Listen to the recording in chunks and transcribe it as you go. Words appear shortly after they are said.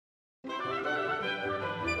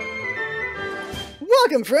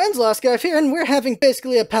Welcome, friends. LostScarf here, and we're having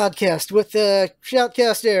basically a podcast with the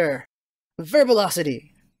shoutcaster, Verbalosity.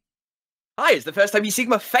 Hi, it's the first time you see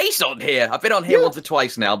my face on here. I've been on here once or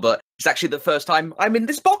twice now, but it's actually the first time I'm in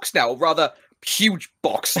this box now, rather huge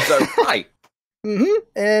box, so hi.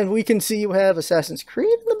 And we can see you have Assassin's Creed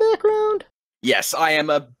in the background. Yes, I am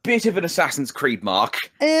a bit of an Assassin's Creed mark.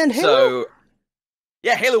 And Halo? So,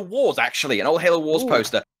 yeah, Halo Wars, actually, an old Halo Wars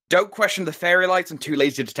poster. Don't question the fairy lights, I'm too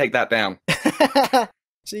lazy to take that down.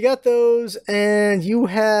 So you got those, and you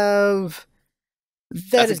have...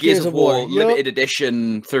 That's a Gears of War limited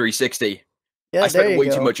edition 360. Yeah, I spent way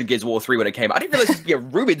too much on Gears of War 3 when it came out. I didn't realize this would be a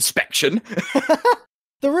room inspection.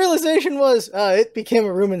 The realization was, it became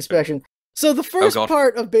a room inspection. So the first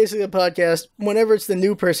part of basically a podcast, whenever it's the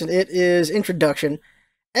new person, it is introduction.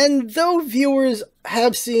 And though viewers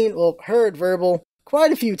have seen, well, heard Verbal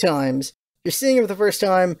quite a few times, you're seeing it for the first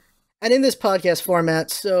time, and in this podcast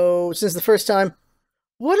format, so since the first time,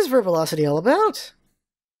 what is Verbalosity all about?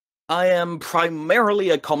 I am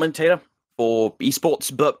primarily a commentator for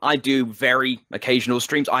esports, but I do very occasional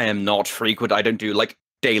streams. I am not frequent. I don't do, like,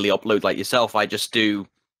 daily upload like yourself. I just do,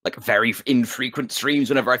 like, very infrequent streams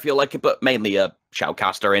whenever I feel like it, but mainly a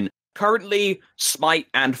shoutcaster in currently Smite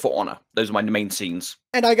and For Honor. Those are my main scenes.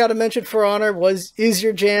 And I gotta mention, For Honor is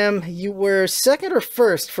your jam. You were second or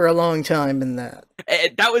first for a long time in that.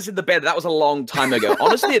 That was in the bed. That was a long time ago.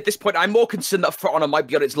 Honestly, at this point, I'm more concerned that For Honor might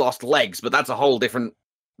be on its last legs, but that's a whole different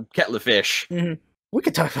kettle of fish. We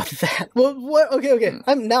could talk about that. Well, what? Okay.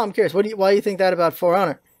 I'm curious. Why do you think that about For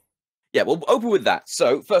Honor? Yeah, we'll open with that.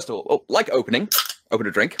 So, first of all, like open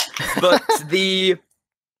a drink. But the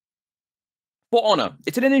For Honor,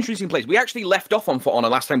 it's in an interesting place. We actually left off on For Honor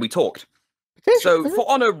last time we talked. So, For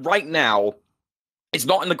Honor right now is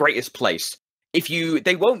not in the greatest place.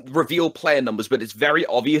 They won't reveal player numbers, but it's very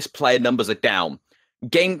obvious player numbers are down.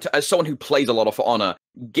 As someone who plays a lot of For Honor,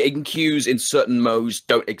 game queues in certain modes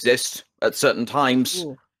don't exist at certain times.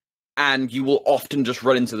 Ooh. And you will often just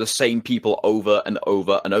run into the same people over and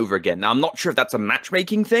over and over again. Now, I'm not sure if that's a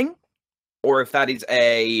matchmaking thing, or if that is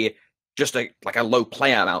just a low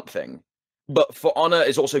player amount thing. But For Honor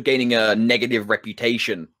is also gaining a negative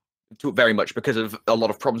reputation, very much because of a lot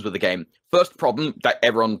of problems with the game. First problem that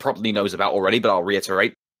everyone probably knows about already, but I'll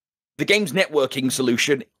reiterate. The game's networking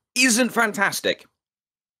solution isn't fantastic.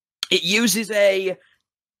 It uses a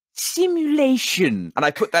simulation, and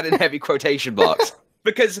I put that in heavy quotation marks,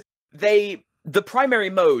 because the primary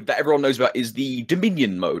mode that everyone knows about is the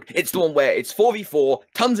Dominion mode. It's the one where it's 4v4,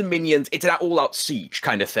 tons of minions, it's an all-out siege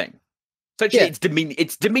kind of thing. So it's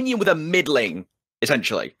Dominion with a mid-lane,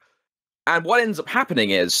 essentially. And what ends up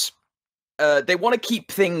happening is, they want to keep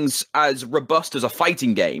things as robust as a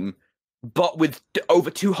fighting game, but with over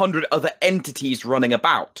 200 other entities running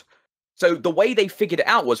about. So the way they figured it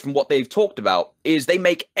out was, from what they've talked about, is they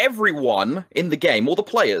make everyone in the game, all the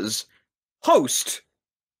players, host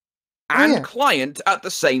and client at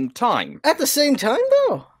the same time. At the same time,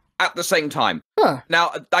 though? At the same time. Huh.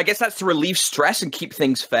 Now, I guess that's to relieve stress and keep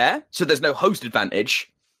things fair, so there's no host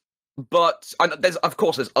advantage. But there's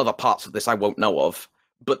other parts of this I won't know of,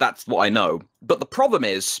 but that's what I know. But the problem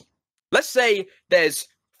is, let's say there's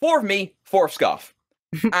 4 of me, 4 of Scarf.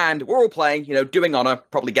 And we're all playing, doing honor,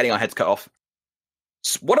 probably getting our heads cut off.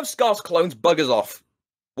 One of Scarf's clones buggers off.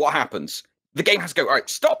 What happens? The game has to go, all right,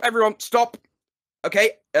 stop, everyone, stop.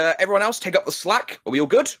 Okay, everyone else, take up the slack. Are we all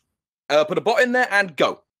good? Put a bot in there and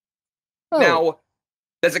go. Oh. Now,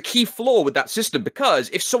 there's a key flaw with that system, because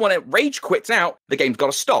if someone rage quits out, the game's got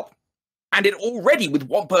to stop. And it already, with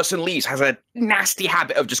one person leaves, has a nasty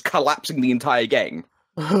habit of just collapsing the entire game.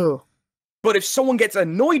 Oh. But if someone gets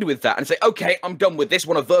annoyed with that and say, okay, I'm done with this,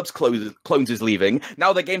 one of Verb's clones is leaving,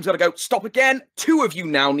 now the game's got to go, stop again, 2 of you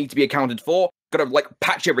now need to be accounted for, got to,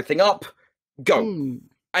 patch everything up, go.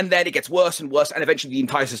 And then it gets worse and worse, and eventually the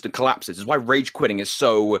entire system collapses. This is why rage quitting is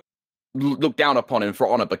so looked down upon in For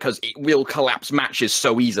Honor, because it will collapse matches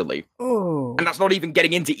so easily. Oh. And that's not even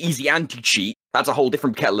getting into easy anti-cheat. That's a whole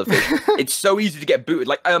different kettle of fish. It's so easy to get booted.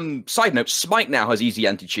 Side note, Smite now has easy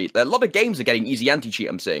anti-cheat. A lot of games are getting easy anti-cheat,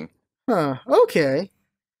 I'm seeing. Huh, okay.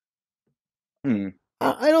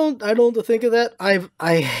 I don't think of that.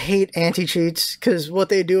 I hate anti-cheats, because what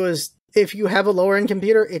they do is, if you have a lower-end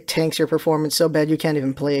computer, it tanks your performance so bad you can't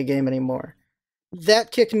even play a game anymore.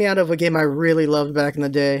 That kicked me out of a game I really loved back in the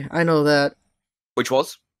day. I know that. Which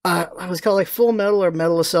was? It was called Full Metal or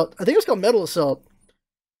Metal Assault. I think it was called Metal Assault.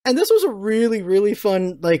 And this was a really, really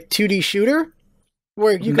fun 2D shooter.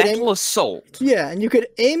 Where you could Metal Assault. Yeah, and you could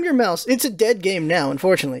aim your mouse. It's a dead game now,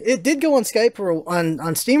 unfortunately. It did go on Skype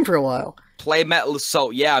on Steam for a while. Play Metal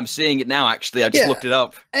Assault. Yeah, I'm seeing it now, actually. I just looked it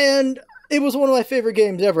up. And It was one of my favorite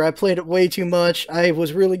games ever. I played it way too much. I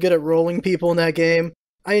was really good at rolling people in that game.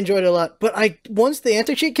 I enjoyed it a lot. But once the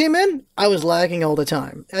anti-cheat came in, I was lagging all the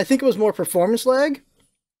time. I think it was more performance lag.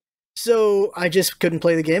 So I just couldn't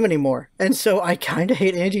play the game anymore. And so I kind of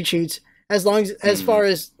hate anti-cheats as far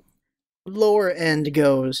as lower end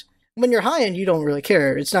goes. When you're high end, you don't really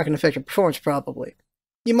care. It's not going to affect your performance probably.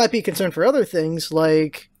 You might be concerned for other things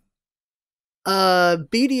like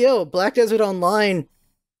BDO, Black Desert Online.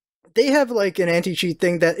 They have like an anti-cheat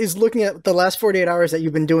thing that is looking at the last 48 hours that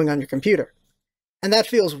you've been doing on your computer. And that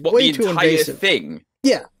feels way too invasive. Thing?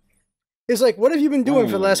 Yeah. It's like, what have you been doing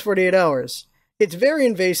for the last 48 hours? It's very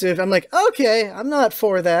invasive. I'm like, okay, I'm not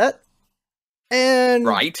for that. And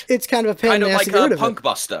it's kind of a pain in the ass to get rid of it. Punk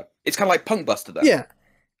Buster. It's kind of like Punk Buster, though. Yeah.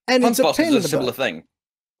 And Punk it's a Buster pain in is the a similar butt. thing.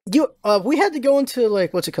 We had to go into,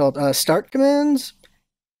 like, what's it called? Start commands?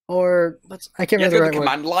 Or, I can't remember the right word.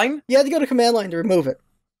 Command line? You had to go to command line to remove it.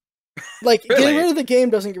 Like, Really? getting rid of the game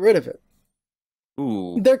doesn't get rid of it.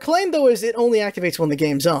 Ooh. Their claim, though, is it only activates when the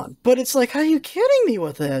game's on. But it's like, are you kidding me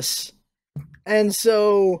with this? And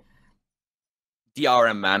so...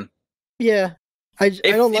 DRM, man. Yeah. I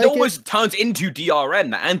don't like it. It almost turns into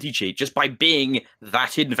DRM, that anti-cheat, just by being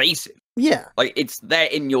that invasive. Yeah. Like, it's there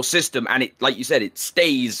in your system, and it, like you said, it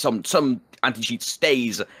stays, some anti-cheat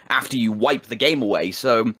stays after you wipe the game away,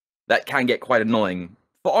 so that can get quite annoying.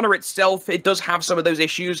 For Honor itself, it does have some of those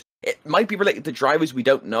issues. It might be related to drivers, we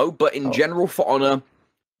don't know, but in general, For Honor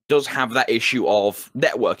does have that issue of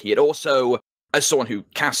networking. It also, as someone who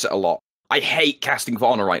casts it a lot, I hate casting For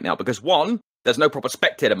Honor right now, because one, there's no proper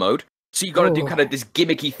spectator mode, so you got to do kind of this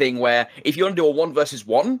gimmicky thing where if you want to do a 1 versus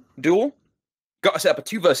 1 duel, got to set up a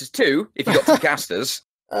 2 versus 2 if you got 2 casters,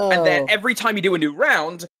 and then every time you do a new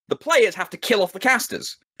round, the players have to kill off the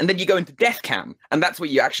casters, and then you go into death cam, and that's where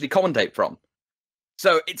you actually commentate from.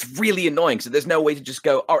 So it's really annoying. So there's no way to just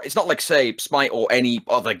go, it's not like, say, Smite or any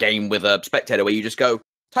other game with a spectator where you just go,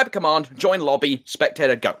 type a command, join lobby,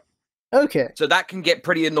 spectator, go. Okay. So that can get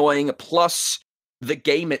pretty annoying. Plus, the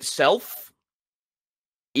game itself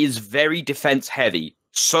is very defense heavy.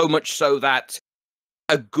 So much so that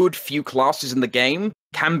a good few classes in the game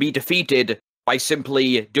can be defeated by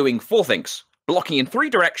simply doing 4 things. Blocking in 3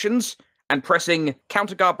 directions and pressing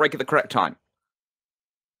counterguard break at the correct time.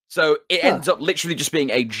 So it ends up literally just being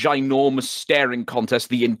a ginormous staring contest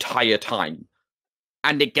the entire time.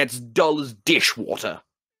 And it gets dull as dishwater.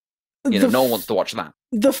 No one wants to watch that.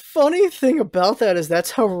 The funny thing about that is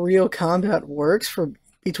that's how real combat works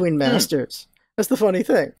between masters. That's the funny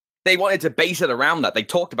thing. They wanted to base it around that. They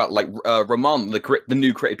talked about, like, Ramon, the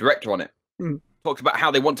new creative director on it, talked about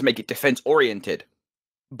how they want to make it defense-oriented.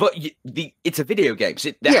 But it's a video game,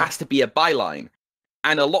 so there has to be a byline.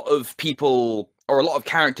 And a lot of people... or a lot of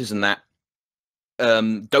characters in that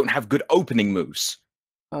don't have good opening moves.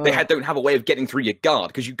 They don't have a way of getting through your guard,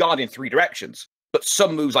 because you guard in 3 directions. But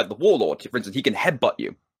some moves, like the Warlord, for instance, he can headbutt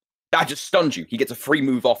you. That just stuns you. He gets a free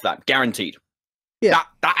move off that, guaranteed. Yeah.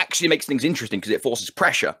 That actually makes things interesting, because it forces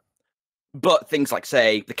pressure. But things like,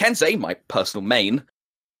 say, the Kensei, my personal main,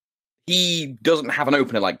 he doesn't have an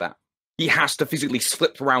opener like that. He has to physically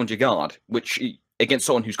slip around your guard, which, against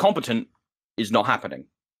someone who's competent, is not happening.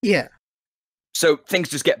 Yeah. So things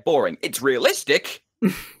just get boring. It's realistic,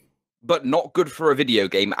 but not good for a video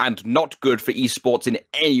game, and not good for esports in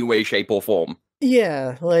any way, shape, or form.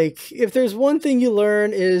 Yeah, like, if there's one thing you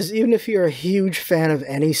learn is, even if you're a huge fan of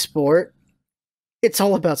any sport, it's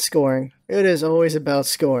all about scoring. It is always about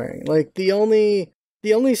scoring. Like, the only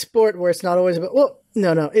sport where it's not always about... well,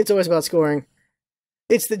 no, it's always about scoring.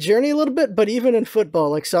 It's the journey a little bit, but even in football,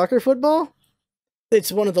 like soccer football...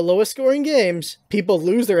 it's one of the lowest scoring games. People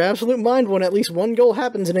lose their absolute mind when at least 1 goal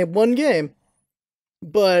happens in a 1 game.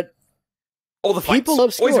 But all the fights. People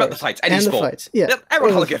love scoring. Always about the fights. Any sport. The fights. Yeah.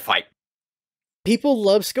 Everyone has a good fight. People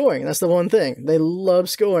love scoring. That's the one thing. They love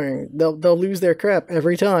scoring. They'll lose their crap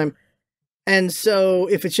every time. And so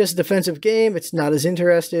if it's just a defensive game, it's not as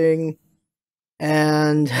interesting.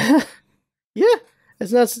 And yeah,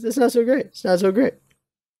 it's not so great. It's not so great.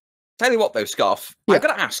 Tell you what though, Scarf, I've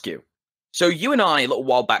got to ask you. So you and I, a little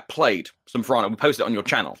while back, played some For Honor. We posted it on your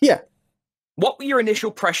channel. Yeah. What were your initial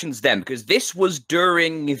impressions then? Because this was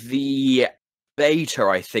during the beta,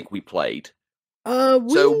 I think we played. So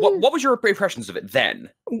what was your impressions of it then?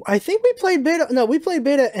 I think we played beta. No, we played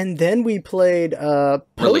beta and then we played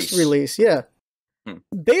post-release. Yeah.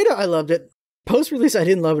 Beta, I loved it. Post-release, I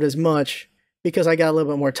didn't love it as much because I got a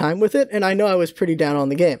little bit more time with it, and I know I was pretty down on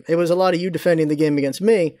the game. It was a lot of you defending the game against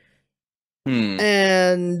me.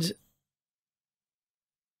 And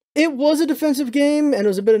it was a defensive game, and it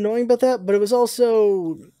was a bit annoying about that, but it was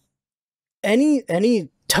also any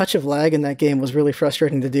touch of lag in that game was really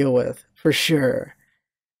frustrating to deal with, for sure.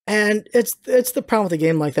 And it's the problem with a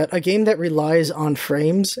game like that. A game that relies on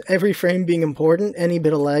frames, every frame being important, any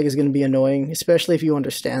bit of lag is going to be annoying, especially if you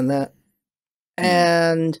understand that.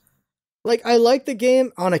 And, like, I like the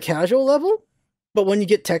game on a casual level, but when you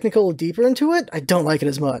get technical deeper into it, I don't like it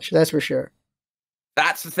as much, that's for sure.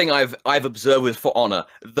 That's the thing I've observed with For Honor.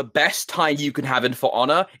 The best time you can have in For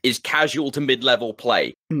Honor is casual to mid-level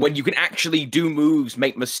play, when you can actually do moves,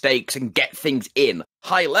 make mistakes, and get things in.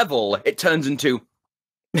 High level, it turns into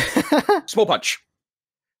small punch.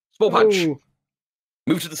 Small punch. Ooh.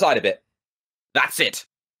 Move to the side a bit. That's it.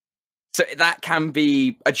 So that can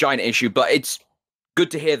be a giant issue, but it's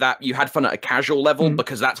good to hear that you had fun at a casual level,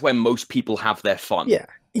 because that's where most people have their fun. Yeah.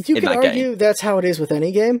 You can argue that's how it is with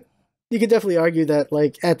any game. You could definitely argue that,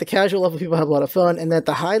 like, at the casual level, people have a lot of fun, and at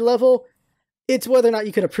the high level, it's whether or not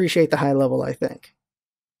you can appreciate the high level, I think.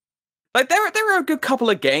 Like, there are a good couple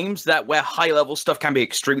of games where high-level stuff can be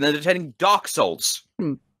extremely entertaining. Dark Souls.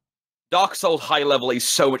 Dark Souls high level is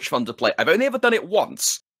so much fun to play. I've only ever done it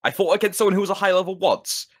once. I fought against someone who was a high level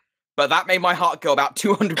once, but that made my heart go about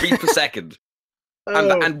 200 beats per second.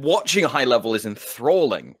 And watching a high level is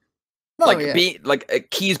enthralling.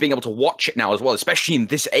 Key is being able to watch it now as well, especially in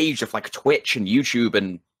this age of like Twitch and YouTube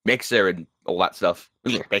and Mixer and all that stuff.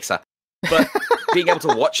 Mixer. But being able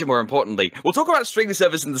to watch it more importantly. We'll talk about streaming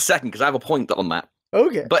service in a second because I have a point on that.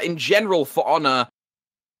 Okay. But in general, For Honor,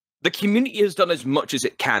 the community has done as much as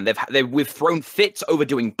it can. We've thrown fits over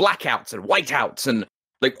doing blackouts and whiteouts and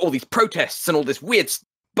like all these protests and all this weird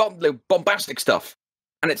bombastic stuff.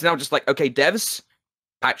 And it's now just like, okay, devs,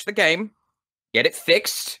 patch the game, get it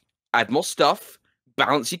fixed, add more stuff,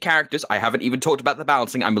 balance your characters. I haven't even talked about the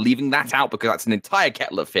balancing. I'm leaving that out because that's an entire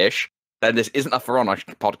kettle of fish. Then this isn't a For Honor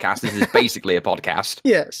podcast. This is basically a podcast.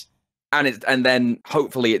 Yes. And then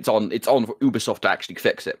hopefully it's on for Ubisoft to actually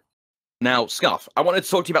fix it. Now, Scarf, I wanted to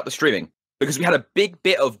talk to you about the streaming because we had a big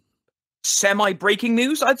bit of semi-breaking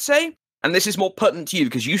news, I'd say. And this is more pertinent to you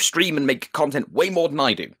because you stream and make content way more than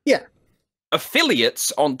I do. Yeah.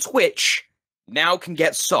 Affiliates on Twitch now can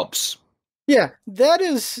get subs. Yeah,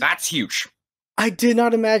 that's huge. I did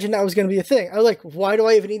not imagine that was going to be a thing. I was like, why do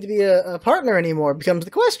I even need to be a partner anymore? Becomes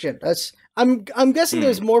the question. I'm guessing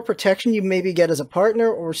there's more protection you maybe get as a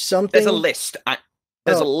partner or something. There's a list.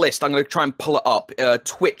 There's a list. I'm going to try and pull it up.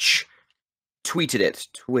 Twitch tweeted it.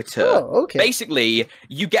 Twitter. Oh, okay. Basically,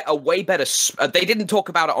 you get a way better... they didn't talk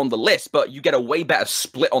about it on the list, but you get a way better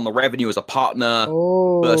split on the revenue as a partner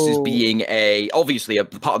versus being obviously, a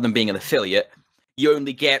part of them being an affiliate. You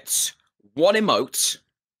only get one emote.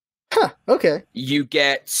 Huh, okay. You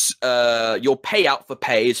get... your payout for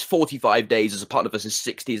pay is 45 days as a partner versus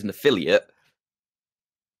 60 as an affiliate.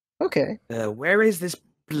 Okay. Where is this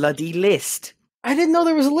bloody list? I didn't know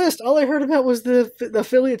there was a list. All I heard about was the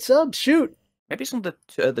affiliate subs. Shoot. Maybe it's on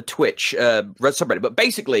the Twitch subreddit, but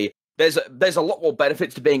basically, there's a lot more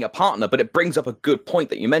benefits to being a partner. But it brings up a good point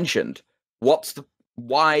that you mentioned.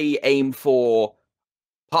 Why aim for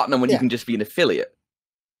partner when you can just be an affiliate?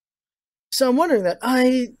 So I'm wondering that.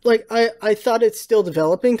 I thought it's still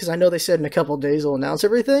developing because I know they said in a couple of days they'll announce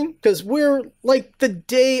everything. Because we're like the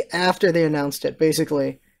day after they announced it,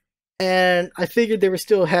 basically. And I figured they were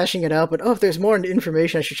still hashing it out, but if there's more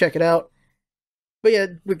information, I should check it out. But yeah,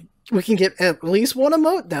 we can get at least one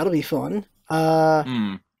emote. That'll be fun. I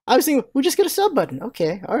was thinking, we just get a sub button.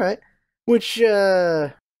 Okay, all right. Which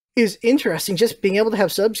is interesting, just being able to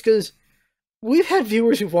have subs, because we've had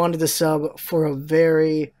viewers who've wanted to sub for a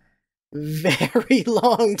very, very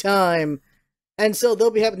long time. And so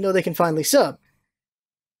they'll be happy to know they can finally sub.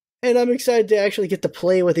 And I'm excited to actually get to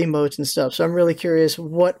play with emotes and stuff, so I'm really curious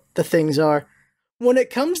what the things are. When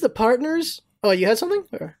it comes to partners... Oh, you had something?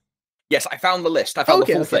 Or? Yes, I found the list. I found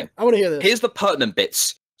the full thing. I want to hear this. Here's the pertinent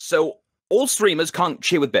bits. So, all streamers can't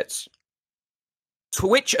cheer with bits.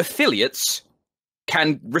 Twitch affiliates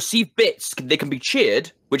can receive bits. They can be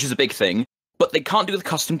cheered, which is a big thing, but they can't do the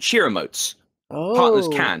custom cheer emotes. Partners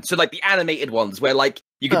can. So, like, the animated ones, where, like,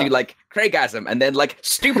 you can do, like, Craigasm, and then, like,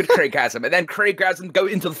 stupid Craigasm, and then Craigasm go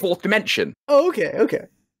into the fourth dimension. Oh, okay, okay.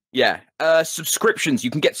 Yeah. Subscriptions.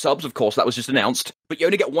 You can get subs, of course. That was just announced. But you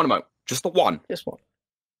only get one emote. Just the one. Just one.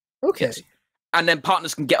 Okay. Yes. And then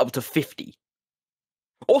partners can get up to 50.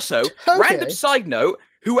 Also, random side note,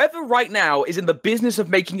 whoever right now is in the business of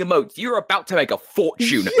making emotes, you're about to make a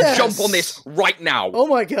fortune. Yes! Jump on this right now. Oh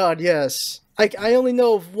my god, yes. I only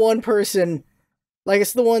know of one person... Like,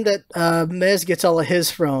 it's the one that Mez gets all of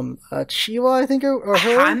his from. Chiwa, I think, or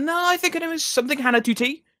her? Hannah, I think her name is something Hannah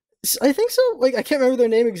 2T. I think so. Like, I can't remember their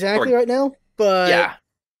name exactly right now, but yeah.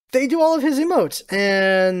 They do all of his emotes,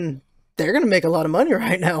 and they're going to make a lot of money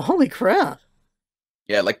right now. Holy crap.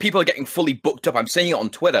 Yeah, like people are getting fully booked up. I'm seeing it on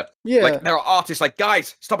Twitter. Yeah. Like there are artists like,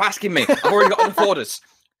 guys, stop asking me. I've already got enough orders.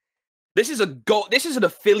 This is an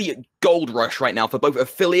affiliate gold rush right now for both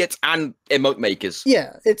affiliates and emote makers.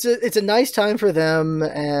 Yeah, it's a nice time for them,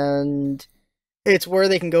 and it's where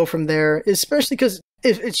they can go from there, especially because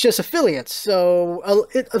it's just affiliates. So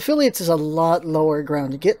affiliates is a lot lower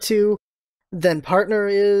ground to get to than partner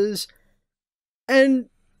is. And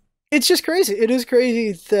it's just crazy. It is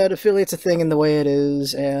crazy that affiliate's a thing in the way it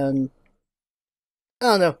is, and I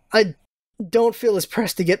don't know. I don't feel as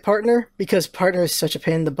pressed to get partner, because partner is such a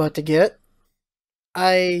pain in the butt to get.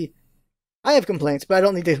 I have complaints, but I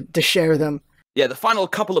don't need to share them. Yeah, the final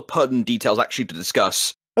couple of pertinent details actually to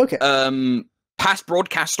discuss. Okay. Past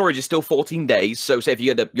broadcast storage is still 14 days, so say if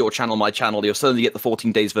you get your channel, my channel, you'll suddenly get the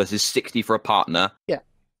 14 days versus 60 for a partner. Yeah.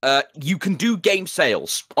 You can do game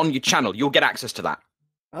sales on your channel. You'll get access to that.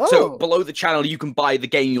 Oh. So below the channel, you can buy the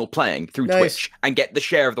game you're playing through Nice. Twitch and get the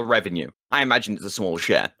share of the revenue. I imagine it's a small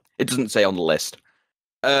share. It doesn't say on the list.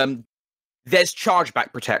 There's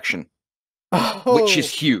chargeback protection, which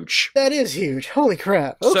is huge. That is huge. Holy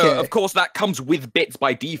crap. Okay. So, of course, that comes with bits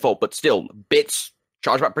by default, but still, bits,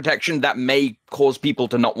 chargeback protection, that may cause people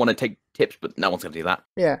to not want to take tips, but no one's going to do that.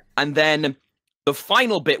 Yeah. And then the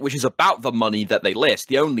final bit, which is about the money that they list,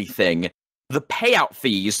 the only thing, the payout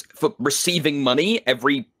fees for receiving money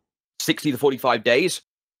every 60 to 45 days,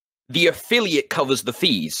 the affiliate covers the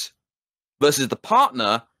fees, versus the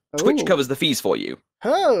partner, Twitch covers the fees for you.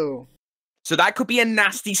 Oh. So that could be a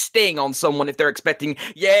nasty sting on someone if they're expecting,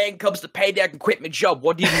 yeah, it comes to payday, I can quit my job.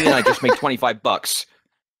 What do you mean I just made $25?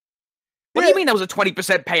 What do you mean that was a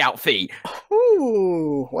 20% payout fee?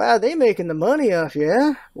 Ooh, wow, they making the money off,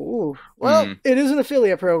 yeah? Ooh. Well, it is an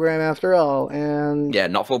affiliate program after all, and... Yeah,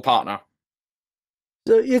 not full partner.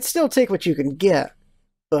 So you'd still take what you can get,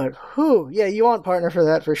 but yeah, you want partner for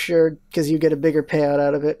that for sure, because you get a bigger payout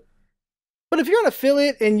out of it. But if you're an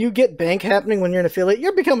affiliate and you get bank happening when you're an affiliate,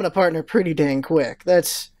 you're becoming a partner pretty dang quick.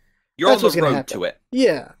 That's on what's the gonna road happen. to it.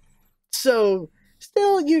 Yeah. So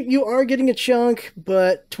still, you are getting a chunk,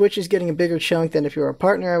 but Twitch is getting a bigger chunk than if you're a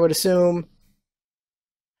partner, I would assume.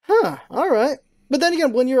 Huh. All right. But then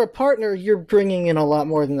again, when you're a partner, you're bringing in a lot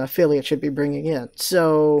more than the affiliate should be bringing in.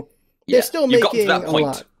 So they're still making a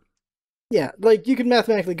lot. Yeah, like you can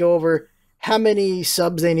mathematically go over how many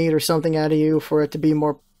subs they need or something out of you for it to be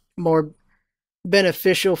more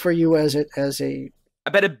beneficial for you as a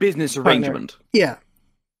better business arrangement. Yeah,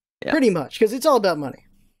 pretty much, because it's all about money.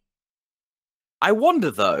 I wonder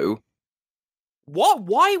though,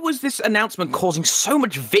 why was this announcement causing so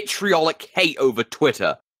much vitriolic hate over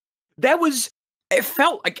Twitter? It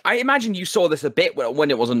felt like, I imagine you saw this a bit when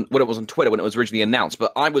it was on Twitter when it was originally announced,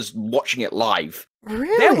 but I was watching it live.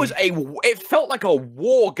 Really? It felt like a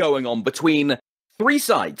war going on between three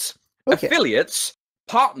sides: affiliates,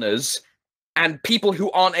 partners, and people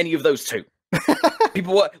who aren't any of those two.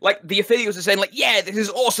 People were like, the affiliates were saying like, yeah, this is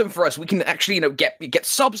awesome for us. We can actually, get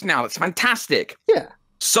subs now. It's fantastic. Yeah.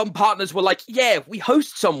 Some partners were like, yeah, if we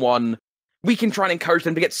host someone, we can try and encourage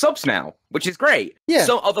them to get subs now, which is great. Yeah.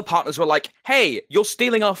 Some other partners were like, hey, you're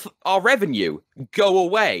stealing our revenue. Go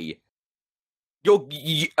away.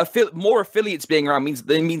 More affiliates being around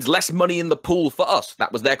means less money in the pool for us.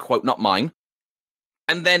 That was their quote, not mine.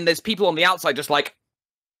 And then there's people on the outside just like,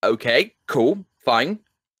 okay, cool, fine.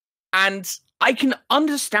 And I can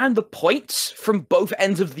understand the points from both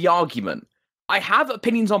ends of the argument. I have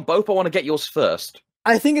opinions on both. I want to get yours first.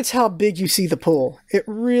 I think it's how big you see the pool. It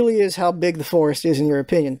really is how big the forest is in your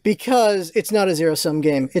opinion, because it's not a zero-sum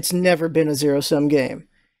game. It's never been a zero-sum game.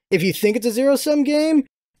 If you think it's a zero-sum game,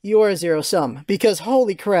 you are a zero-sum, because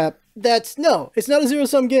holy crap, it's not a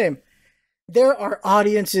zero-sum game. There are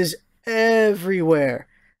audiences everywhere.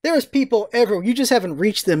 There's people everywhere. You just haven't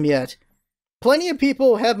reached them yet. Plenty of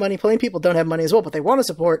people have money, plenty of people don't have money as well, but they want to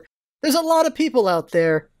support. There's a lot of people out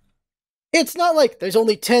there. It's not like there's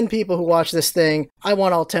only 10 people who watch this thing. I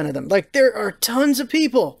want all 10 of them. Like, there are tons of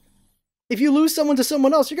people. If you lose someone to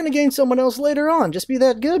someone else, you're going to gain someone else later on. Just be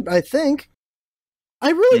that good, I think.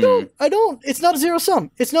 I really don't. It's not zero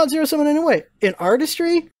sum. It's not zero sum in any way. In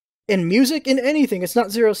artistry, in music, in anything, it's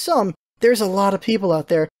not zero sum. There's a lot of people out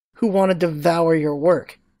there who want to devour your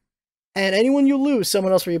work. And anyone you lose,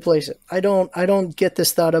 someone else will replace it. I don't get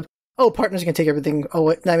this thought of, partners can take everything.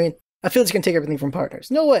 Affiliates can take everything from partners.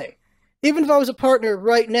 No way. Even if I was a partner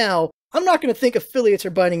right now, I'm not going to think affiliates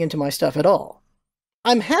are biting into my stuff at all.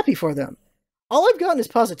 I'm happy for them. All I've gotten is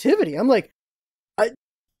positivity. I'm like,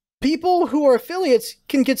 people who are affiliates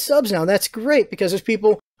can get subs now. That's great, because there's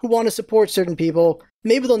people who want to support certain people.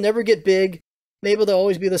 Maybe they'll never get big. Maybe they'll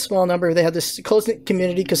always be the small number. They have this close-knit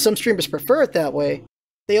community, because some streamers prefer it that way.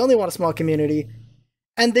 They only want a small community.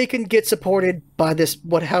 and they can get supported by this,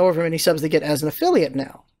 however many subs they get as an affiliate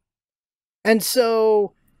now. And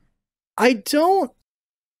so I don't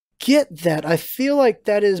get that. I feel like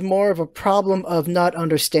that is more of a problem of not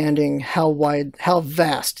understanding how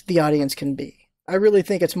vast the audience can be. I really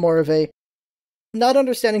think it's more of a not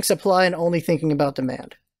understanding supply and only thinking about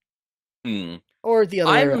demand. Or the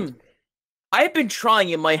other way around. I've been trying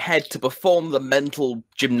in my head to perform the mental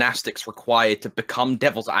gymnastics required to become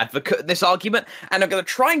devil's advocate in this argument, and I'm going to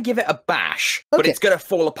try and give it a bash, but it's going to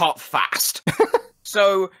fall apart fast.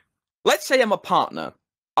 So, let's say I'm a partner.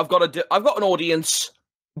 I've got an audience,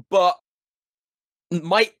 but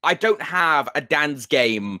I don't have a dance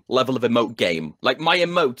game level of emote game. Like, my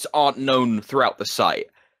emotes aren't known throughout the site.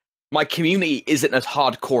 My community isn't as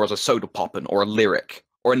hardcore as a Soda Poppin' or a Lyric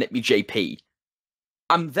or a Nip Me JP.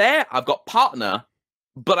 I'm there, I've got partner,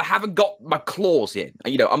 but I haven't got my claws in.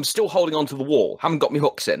 You know, I'm still holding onto the wall, haven't got my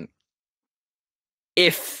hooks in.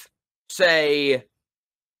 If, say,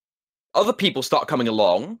 other people start coming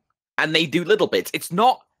along and they do little bits, it's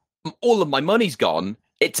not all of my money's gone,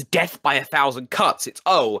 it's death by 1,000 cuts. It's,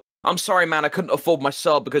 oh, I'm sorry, man, I couldn't afford my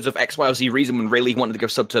sub because of X, Y, or Z reason when really wanted to go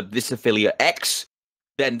sub to this affiliate X.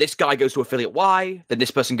 Then this guy goes to affiliate Y, then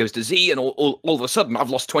this person goes to Z, and all of a sudden I've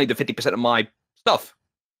lost 20 to 50% of my stuff.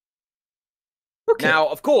 Okay. Now,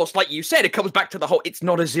 of course, like you said, it comes back to the whole, it's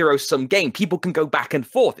not a zero-sum game. People can go back and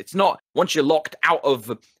forth. It's not, once you're locked out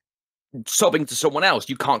of subbing to someone else,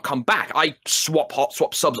 you can't come back. I swap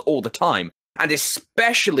subs all the time. And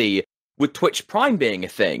especially with Twitch Prime being a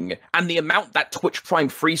thing, and the amount that Twitch Prime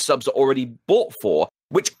free subs are already bought for,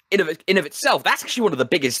 which in of itself, that's actually one of the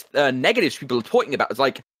biggest negatives people are talking about. It's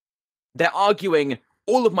like, they're arguing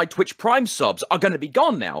all of my Twitch Prime subs are going to be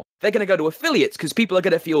gone now. They're going to go to affiliates because people are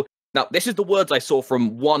going to feel... Now, this is the words I saw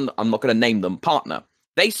from one, I'm not going to name them, partner.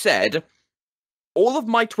 They said, all of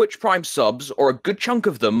my Twitch Prime subs, or a good chunk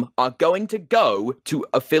of them, are going to go to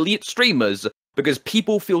affiliate streamers because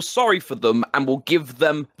people feel sorry for them and will give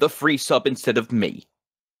them the free sub instead of me.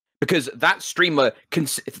 Because that streamer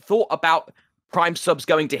thought about Prime subs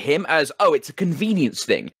going to him as, oh, it's a convenience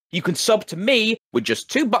thing. You can sub to me with just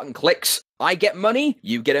 2 button clicks. I get money,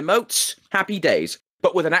 you get emotes, happy days.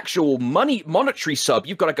 But with an actual monetary sub,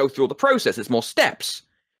 you've got to go through all the process. It's more steps.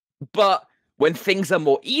 But when things are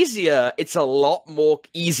more easier, it's a lot more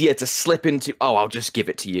easier to slip into, oh, I'll just give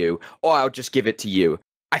it to you, or I'll just give it to you.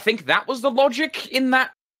 I think that was the logic in that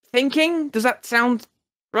thinking. Does that sound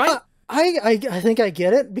right? I think I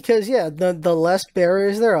get it, because, yeah, the less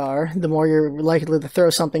barriers there are, the more you're likely to throw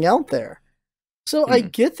something out there. So I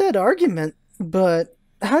get that argument, but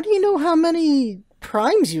how do you know how many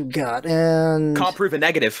primes you got? And can't prove a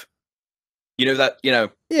negative. You know that, you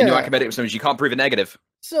know academic systems, you can't prove a negative.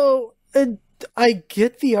 So I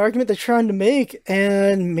get the argument they're trying to make,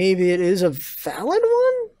 and maybe it is a valid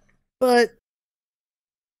one, but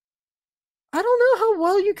I don't know how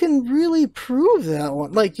well you can really prove that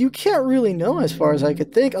one. Like, you can't really know, as far as I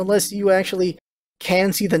could think, unless you actually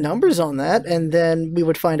can see the numbers on that, and then we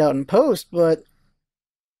would find out in post, but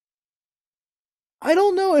I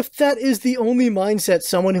don't know if that is the only mindset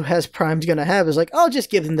someone who has Prime's gonna have, is like, I'll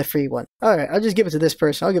just give them the free one. Alright, I'll just give it to this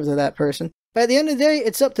person, I'll give it to that person. But at the end of the day,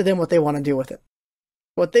 it's up to them what they want to do with it.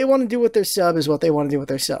 What they want to do with their sub is what they want to do with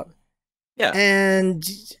their sub. Yeah. And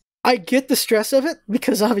I get the stress of it,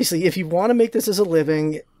 because obviously, if you want to make this as a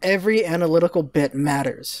living, every analytical bit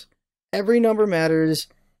matters. Every number matters,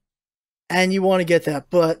 and you want to get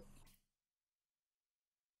that, but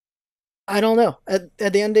I don't know. At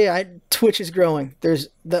the end of the day, Twitch is growing.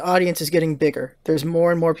 The audience is getting bigger. There's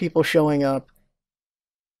more and more people showing up.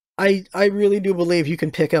 I really do believe you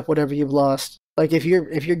can pick up whatever you've lost. Like, if you're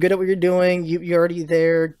good at what you're doing, you're already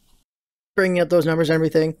there, bringing up those numbers and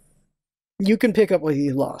everything, you can pick up what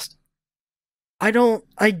you've lost. I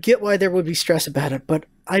get why there would be stress about it, but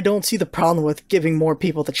I don't see the problem with giving more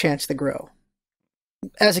people the chance to grow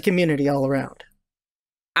as a community all around.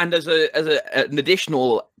 And as an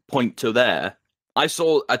additional point to there, I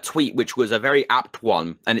saw a tweet which was a very apt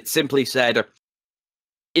one, and it simply said,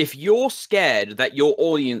 if you're scared that your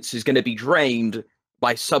audience is going to be drained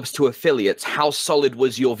by subs to affiliates, how solid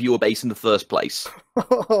was your viewer base in the first place?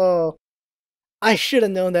 Oh, I should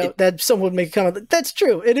have known that someone would make a comment. That's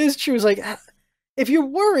true. It is true. It's like, if you're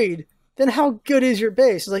worried, then how good is your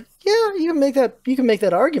base? It's like, yeah, you can make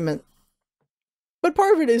that argument. But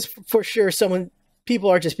part of it is, for sure, people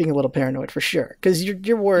are just being a little paranoid, for sure, because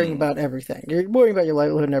you're worrying about everything. You're worrying about your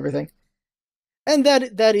livelihood and everything. And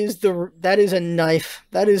that is a knife.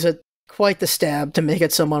 That is quite the stab to make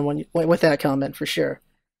at someone with that comment, for sure.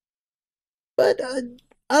 But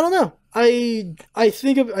I don't know. I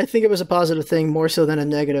think it was a positive thing more so than a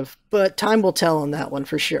negative, but time will tell on that one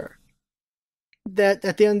for sure. That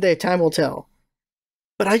at the end of the day, time will tell.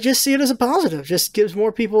 But I just see it as a positive. Just gives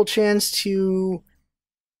more people a chance to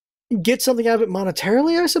get something out of it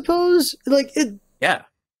monetarily, I suppose. Like it. Yeah.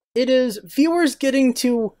 It is viewers getting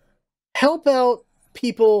to help out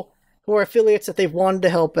people who are affiliates that they've wanted to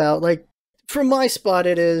help out. Like from my spot,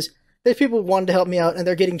 it is there's people who wanted to help me out and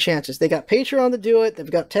they're getting chances. They got Patreon to do it. They've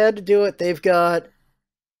got Tad to do it. They've got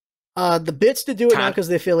the Bits to do it now because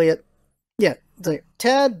the affiliate. Yeah, it's like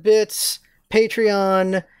Tad, Bits,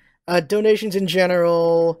 Patreon, donations in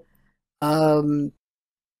general,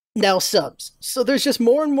 now subs. So there's just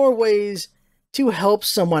more and more ways to help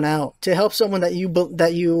someone out, to help someone that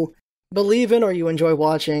you believe in or you enjoy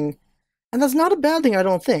watching. And that's not a bad thing, I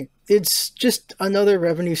don't think. It's just another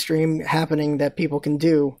revenue stream happening that people can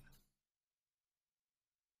do.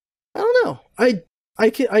 I don't know.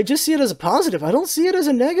 I just see it as a positive. I don't see it as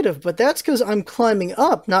a negative, but that's because I'm climbing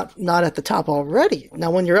up, not at the top already.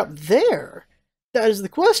 Now, when you're up there, that is the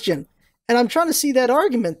question. And I'm trying to see that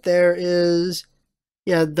argument there is,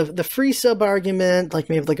 yeah, the free sub argument, like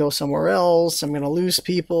maybe they go somewhere else, I'm going to lose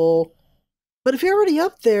people. But if you're already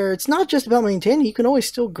up there, it's not just about maintaining. You can always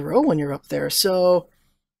still grow when you're up there. So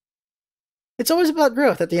it's always about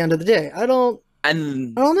growth at the end of the day. I don't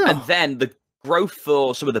know. And then the growth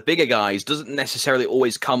for some of the bigger guys doesn't necessarily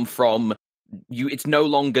always come from you. It's no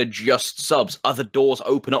longer just subs. Other doors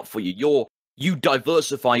open up for you. You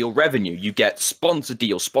diversify your revenue. You get sponsor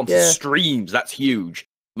deals, sponsor streams. That's huge.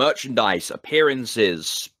 Merchandise,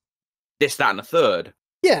 appearances, this, that, and a third.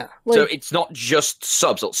 Yeah. So it's not just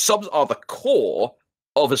subs. Subs are the core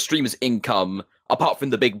of a streamer's income, apart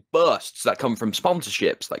from the big bursts that come from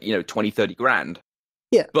sponsorships, like, 20, 30 grand.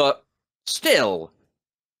 Yeah. But still,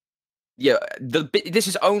 yeah,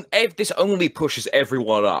 this only pushes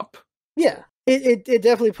everyone up. Yeah. It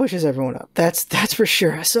definitely pushes everyone up. That's for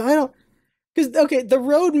sure. So I don't... Because, okay, the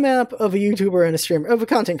roadmap of a YouTuber and a streamer, of a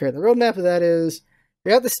content creator, the roadmap of that is,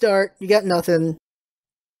 you're at the start, you got nothing,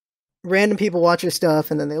 random people watch your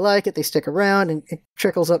stuff, and then they like it, they stick around, and it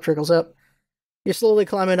trickles up. You're slowly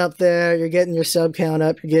climbing up there, you're getting your sub count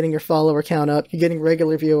up, you're getting your follower count up, you're getting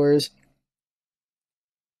regular viewers,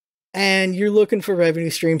 and you're looking for revenue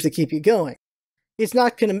streams to keep you going. It's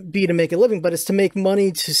not going to be to make a living, but it's to make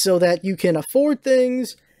money so that you can afford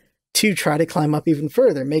things, to try to climb up even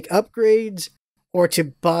further, make upgrades, or to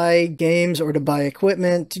buy games, or to buy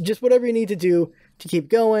equipment, to just whatever you need to do to keep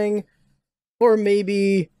going. Or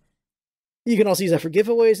maybe you can also use that for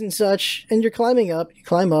giveaways and such, and you're climbing up, you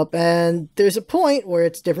climb up, and there's a point where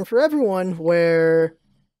it's different for everyone, where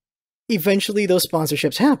eventually those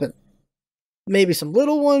sponsorships happen. Maybe some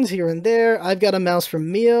little ones here and there. I've got a mouse from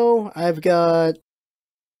Mio. I've got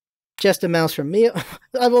just a mouse from Mio.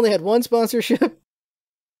 I've only had one sponsorship.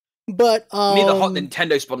 But need the hot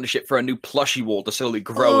Nintendo sponsorship for a new plushie wall to slowly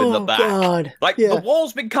grow in the back. God. The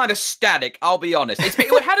wall's been kind of static, I'll be honest.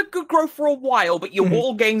 It had a good growth for a while, but your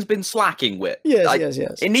wall game's been slacking with.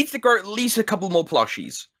 Yes. It needs to grow at least a couple more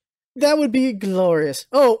plushies. That would be glorious.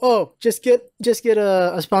 Just get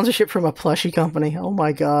a sponsorship from a plushie company. Oh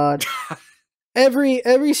my god.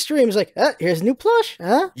 Every stream is like, here's a new plush,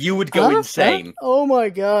 huh? You would go insane. Oh my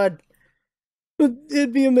god.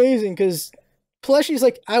 It'd be amazing, because plushies,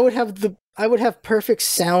 like, I would have perfect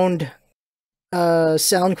sound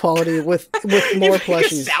quality with more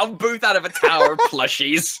plushies. A sound booth out of a tower of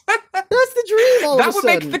plushies. That's the dream. That would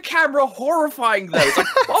make the camera horrifying, though. It's like,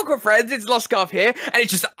 welcome, friends. It's LostScarf here, and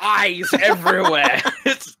it's just eyes everywhere.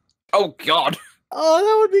 Oh god. Oh,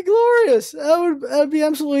 that would be glorious. That'd be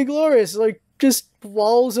absolutely glorious. Like, just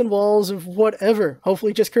walls and walls of whatever.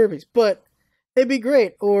 Hopefully, just Kirby's, but it'd be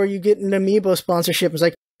great. Or you get an amiibo sponsorship. It's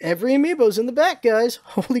like, every amiibo's in the back, guys.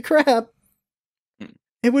 Holy crap.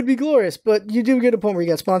 It would be glorious, but you do get a point where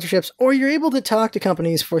you get sponsorships, or you're able to talk to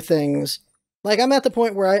companies for things. Like, I'm at the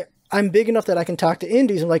point where I'm big enough that I can talk to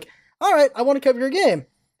indies. I'm like, all right, I want to cover your game.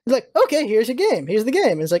 It's like, okay, here's your game. Here's the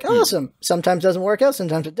game. It's like, awesome. Sometimes it doesn't work out.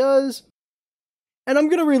 Sometimes it does. And I'm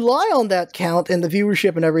going to rely on that count and the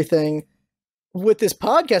viewership and everything with this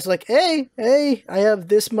podcast. Like, hey, I have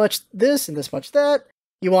this much this and this much that.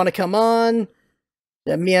 You want to come on?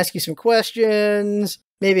 Let me ask you some questions,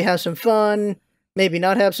 maybe have some fun, maybe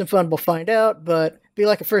not have some fun, we'll find out, but be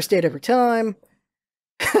like a first date every time,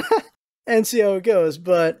 and see how it goes.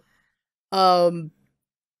 But you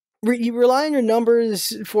rely on your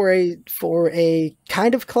numbers for a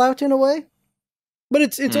kind of clout in a way, but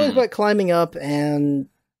it's always about climbing up, and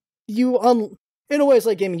in a way it's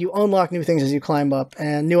like gaming, you unlock new things as you climb up,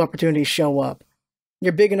 and new opportunities show up.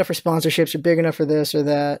 You're big enough for sponsorships, you're big enough for this or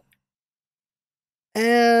that.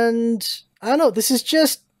 And I don't know, this is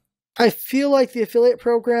just, I feel like the affiliate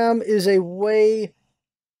program is a way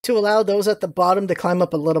to allow those at the bottom to climb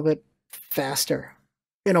up a little bit faster,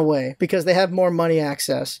 in a way, because they have more money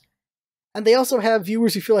access. And they also have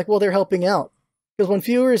viewers who feel like, well, they're helping out. Because when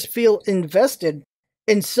viewers feel invested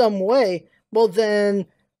in some way, well then,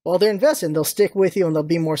 while they're invested, they'll stick with you and they'll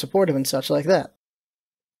be more supportive and such like that.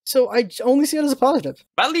 So I only see it as a positive.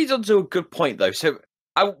 That leads on to a good point, though. So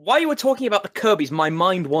while you were talking about the Kirby's, my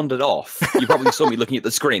mind wandered off. You probably saw me looking at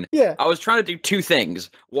the screen. Yeah. I was trying to do two things.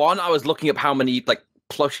 One, I was looking up how many like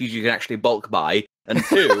plushies you can actually bulk buy. And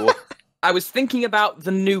two, I was thinking about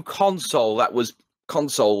the new console that was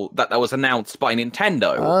announced by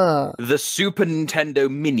Nintendo. The Super Nintendo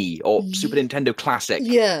Mini or Super Nintendo Classic.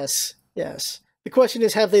 Yes. The question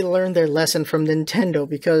is, have they learned their lesson from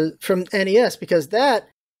Nintendo, from NES? Because that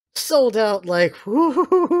sold out like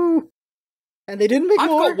whoo, and they didn't make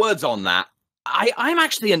more. I've got words on that. I'm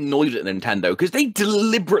actually annoyed at Nintendo because they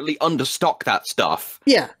deliberately understock that stuff.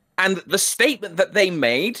 Yeah. And the statement that they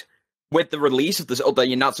made with the release of this, or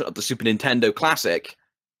the announcement of the Super Nintendo Classic,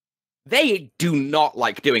 they do not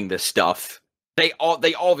like doing this stuff. They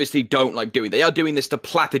obviously don't like doing. They are doing this to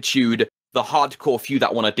platitude the hardcore few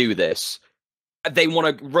that want to do this. They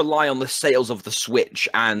want to rely on the sales of the Switch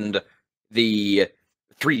and the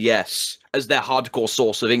 3DS as their hardcore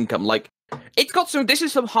source of income. Like, it's got some. This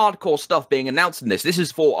is some hardcore stuff being announced in this. This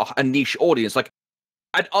is for a niche audience. Like,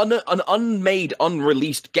 an unmade,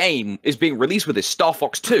 unreleased game is being released with this Star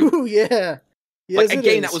Fox 2. Ooh, yeah. Yes, like a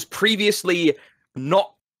game that was previously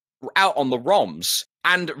not out on the ROMs.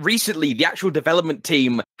 And recently, the actual development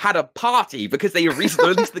team had a party because they recently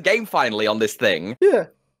released the game finally on this thing. Yeah.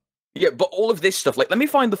 Yeah, but all of this stuff, like, let me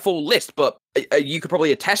find the full list, but you could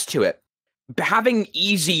probably attest to it. Having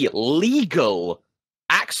easy, legal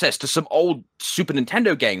access to some old Super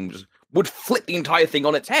Nintendo games would flip the entire thing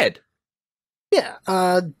on its head. Yeah,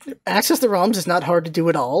 access to ROMs is not hard to do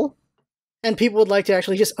at all. And people would like to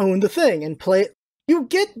actually just own the thing and play it. You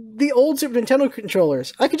get the old Super Nintendo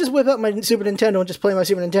controllers. I could just whip out my Super Nintendo and just play my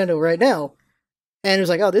Super Nintendo right now. And it was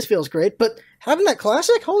like, oh, this feels great. But having that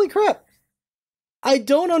classic? Holy crap. I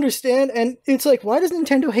don't understand. And it's like, why does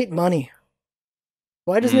Nintendo hate money?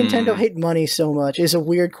 Why does Nintendo hate money so much? Is a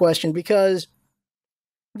weird question, because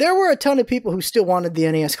there were a ton of people who still wanted the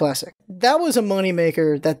NES Classic. That was a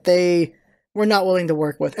moneymaker that they were not willing to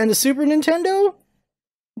work with. And the Super Nintendo,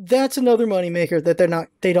 that's another moneymaker that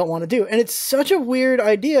they don't want to do. And it's such a weird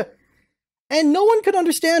idea. And no one could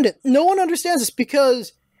understand it. No one understands this,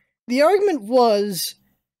 because the argument was,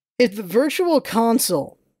 if the Virtual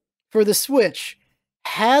Console for the Switch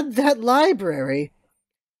had that library,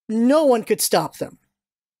 no one could stop them.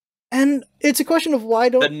 And it's a question of why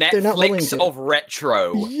they're not willing to. The Netflix of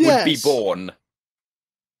retro would be born.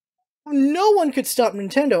 No one could stop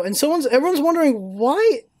Nintendo, and everyone's wondering,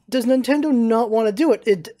 why does Nintendo not want to do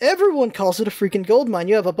it? Everyone calls it a freaking goldmine.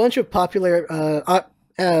 You have a bunch of popular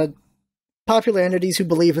entities who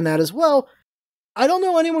believe in that as well. I don't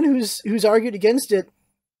know anyone who's argued against it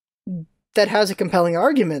that has a compelling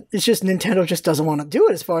argument. It's just Nintendo just doesn't want to do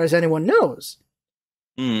it, as far as anyone knows.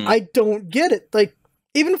 I don't get it. Like,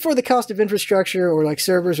 even for the cost of infrastructure or like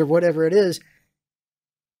servers or whatever it is,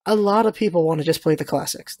 a lot of people want to just play the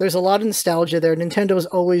classics. There's a lot of nostalgia there. Nintendo's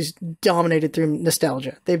always dominated through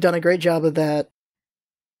nostalgia. They've done a great job of that,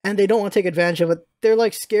 and they don't want to take advantage of it. They're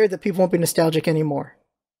like scared that people won't be nostalgic anymore.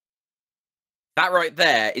 That right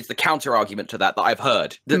there is the counter argument to that I've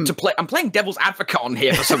heard. I'm playing devil's advocate on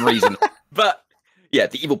here for some reason, but yeah,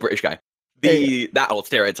 the evil British guy, that old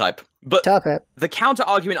stereotype. But Top hat. The counter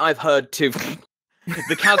argument I've heard to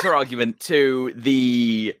the counter argument to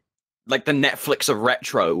the Netflix of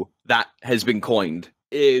retro that has been coined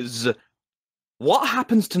is, what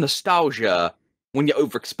happens to nostalgia when you're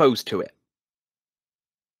overexposed to it?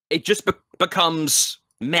 It just becomes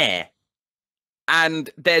meh. And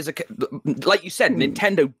there's like you said,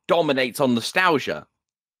 Nintendo dominates on nostalgia.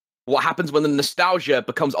 What happens when the nostalgia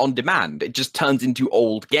becomes on demand? It just turns into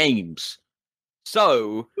old games.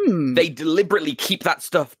 So they deliberately keep that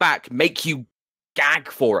stuff back, make you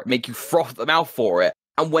gag for it, make you froth the mouth for it.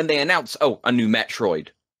 And when they announce, a new Metroid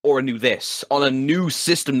or a new this on a new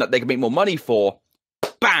system that they can make more money for,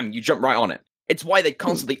 bam, you jump right on it. It's why they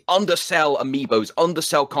constantly undersell amiibos,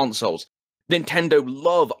 undersell consoles. Nintendo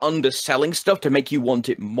love underselling stuff to make you want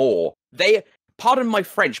it more. They, pardon my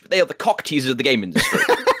French, but they are the cock teasers of the game industry.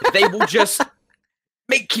 They will just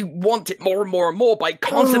make you want it more and more and more by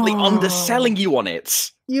constantly underselling you on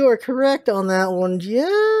it. You are correct on that one.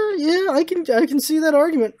 Yeah, I can see that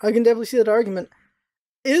argument. I can definitely see that argument.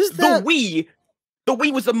 Is that the The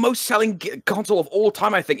Wii was the most selling console of all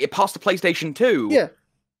time, I think. It passed the PlayStation 2. Yeah.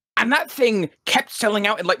 And that thing kept selling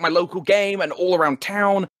out in like my local game and all around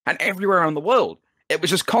town and everywhere around the world. It was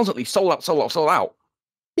just constantly sold out, sold out, sold out.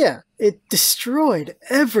 Yeah, it destroyed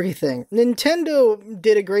everything. Nintendo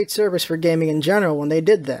did a great service for gaming in general when they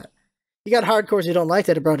did that. You got hardcores who don't like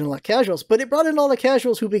that, it brought in a lot of casuals, but it brought in all the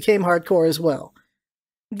casuals who became hardcore as well.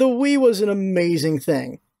 The Wii was an amazing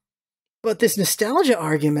thing. But this nostalgia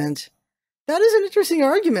argument, that is an interesting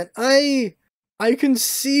argument. I can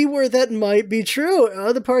see where that might be true.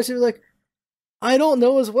 Other parts are like, I don't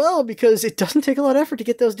know as well, because it doesn't take a lot of effort to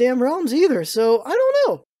get those damn ROMs either, so I don't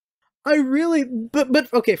know. I really,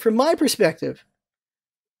 but okay, from my perspective,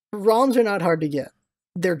 ROMs are not hard to get.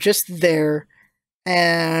 They're just there,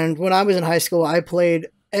 and when I was in high school, I played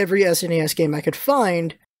every SNES game I could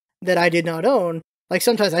find that I did not own. Like,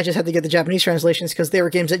 sometimes I just had to get the Japanese translations because they were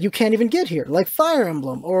games that you can't even get here, like Fire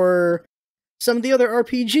Emblem, or some of the other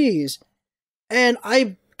RPGs. And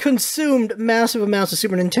I consumed massive amounts of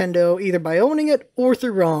Super Nintendo, either by owning it or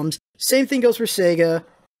through ROMs. Same thing goes for Sega.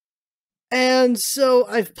 And so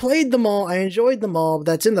I've played them all, I enjoyed them all.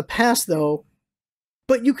 That's in the past, though.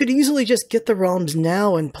 But you could easily just get the ROMs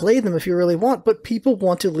now and play them if you really want, but people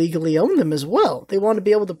want to legally own them as well. They want to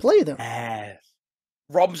be able to play them.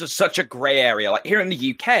 ROMs are such a grey area. Like, here in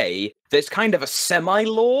the UK, there's kind of a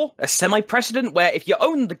semi-law, a semi-precedent, where if you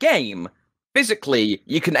own the game, physically,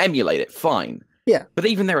 you can emulate it, fine. Yeah. But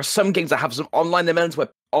even there are some games that have some online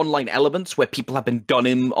elements where people have been done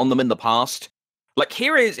in on them in the past. Like,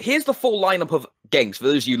 here's the full lineup of games for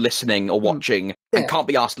those of you listening or watching and can't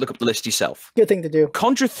be asked to look up the list yourself. Good thing to do.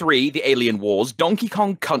 Contra 3, The Alien Wars, Donkey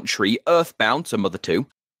Kong Country, Earthbound, some other 2,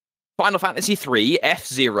 Final Fantasy 3,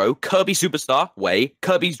 F-Zero, Kirby Superstar, Way,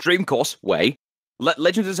 Kirby's Dream Course, Way,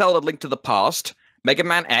 Legend of Zelda Link to the Past, Mega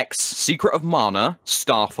Man X, Secret of Mana,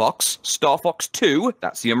 Star Fox 2,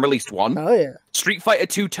 that's the unreleased one. Oh, yeah. Street Fighter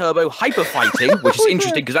 2 Turbo Hyper Fighting, which is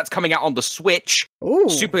interesting because that's coming out on the Switch. Ooh.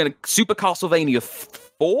 Super Castlevania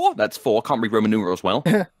 4, that's 4, can't read Roman numerals well.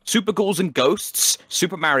 Super Ghouls and Ghosts,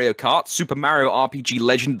 Super Mario Kart, Super Mario RPG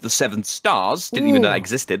Legend of the Seven Stars, didn't even know that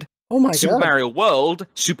existed. Oh my Super God. Mario World,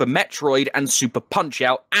 Super Metroid, and Super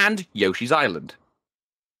Punch-Out, and Yoshi's Island.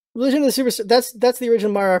 Legend of the Super... That's the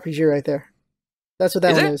original Mario RPG right there. That's what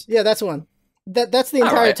that one is. Yeah, that's the one. That's the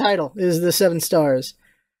entire title, is the 7 stars.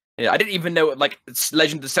 Yeah, I didn't even know, like,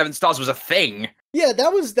 Legend of the Seven Stars was a thing. Yeah,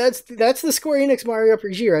 that's the Square Enix Mario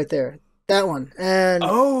RPG right there. That one. And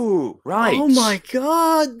oh, right. Oh my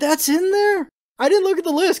God, that's in there? I didn't look at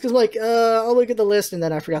the list, because, like, I'll look at the list, and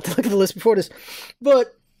then I forgot to look at the list before this.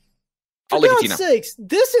 But, for God's sakes,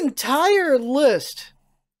 this entire list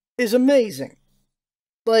is amazing.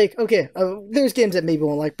 Like, okay, there's games that maybe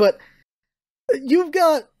won't like, but you've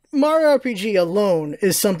got Mario RPG alone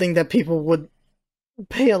is something that people would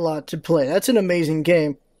pay a lot to play. That's an amazing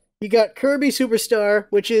game. You got Kirby Superstar,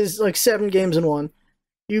 which is like 7 games in one.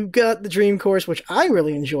 You've got the Dream Course, which I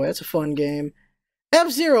really enjoy. That's a fun game.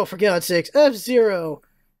 F-Zero, for God's sakes. F-Zero.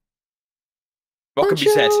 What can be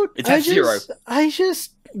said? It's F-Zero.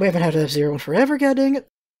 We haven't had F-Zero in forever, god dang it.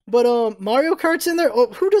 But Mario Kart's in there. Oh,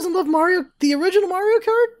 who doesn't love Mario? The original Mario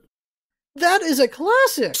Kart? That is a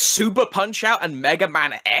classic. Super Punch-Out and Mega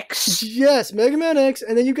Man X? Yes, Mega Man X,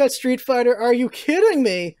 and then you got Street Fighter. Are you kidding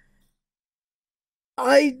me?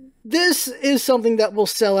 This is something that will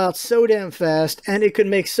sell out so damn fast, and it could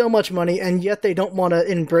make so much money, and yet they don't want to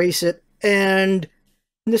embrace it, and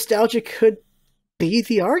nostalgia could be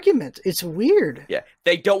the argument. It's weird. Yeah,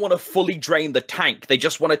 they don't want to fully drain the tank. They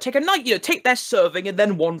just want to take a night, take their serving and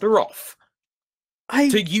then wander off.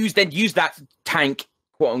 To use that tank,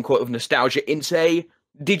 quote unquote, of nostalgia in, say,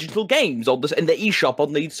 digital games on in the eShop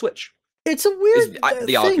on the Switch. It's a weird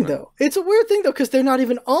thing, though. It's a weird thing, though, because they're not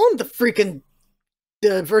even on the freaking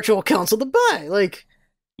virtual console to buy. Like,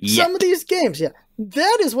 some of these games,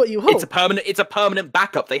 that is what you hope. It's a permanent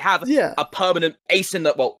backup. They have a permanent ace in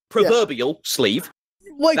the, proverbial sleeve.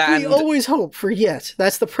 Like we always hope for yet.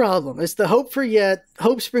 That's the problem. It's the hope for yet.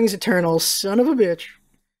 Hope springs eternal, son of a bitch.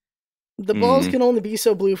 The balls can only be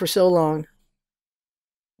so blue for so long.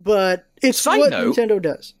 But it's what Nintendo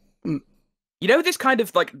does. You know, this kind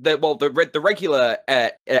of like the regular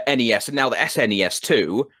NES and now the SNES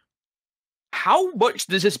too. How much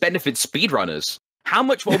does this benefit speedrunners? How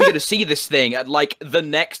much are we going to see this thing at like the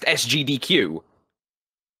next SGDQ?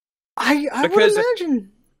 I would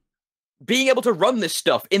imagine being able to run this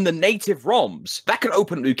stuff in the native ROMs, that can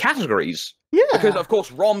open new categories. Yeah. Because of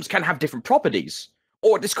course ROMs can have different properties.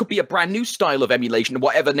 Or this could be a brand new style of emulation,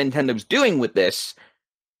 whatever Nintendo's doing with this.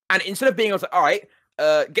 And instead of being able to, all right,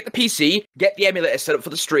 get the PC, get the emulator set up for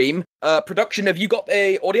the stream. Production, have you got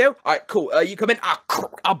a audio? All right, cool. You come in.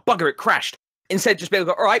 Bugger, it crashed. Instead, just be able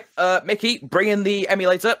to go, all right, Mickey, bring in the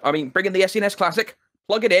emulator. Bring in the SNES Classic.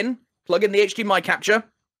 Plug it in. Plug in the HDMI capture.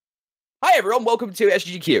 Hi, everyone. Welcome to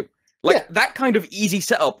SGQ. That kind of easy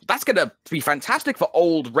setup, that's going to be fantastic for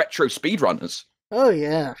old retro speedrunners. Oh,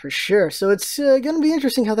 yeah, for sure. So it's going to be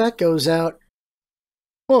interesting how that goes out.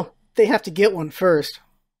 Well, they have to get one first.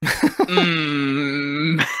 Oh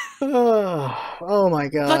my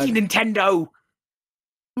god. Bloody Nintendo!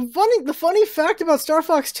 The funny fact about Star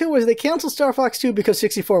Fox 2 was they canceled Star Fox 2 because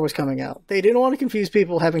 64 was coming out. They didn't want to confuse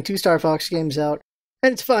people having two Star Fox games out,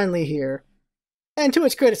 and it's finally here. And to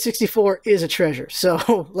its credit, 64 is a treasure. So,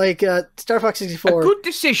 Star Fox 64... A good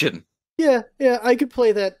decision. Yeah, I could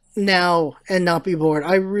play that now and not be bored.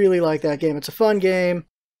 I really like that game. It's a fun game.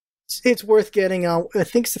 It's worth getting on. I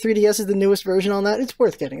think the 3DS is the newest version on that. It's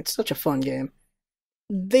worth getting. It's such a fun game.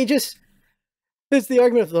 It's the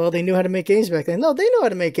argument of, they knew how to make games back then. No, they know how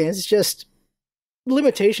to make games. It's just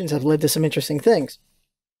limitations have led to some interesting things.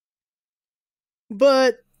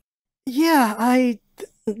 But, yeah,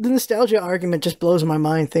 the nostalgia argument just blows my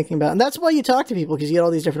mind thinking about it. And that's why you talk to people, because you get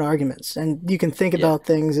all these different arguments. And you can think about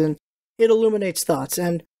things, and it illuminates thoughts.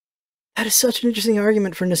 And that is such an interesting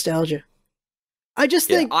argument for nostalgia. I just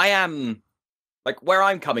think... I am... where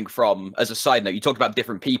I'm coming from, as a side note, you talked about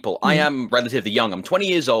different people. I am relatively young. I'm 20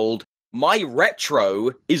 years old. My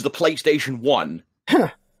retro is the PlayStation 1. Huh.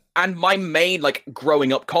 And my main,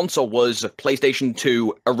 growing up console was PlayStation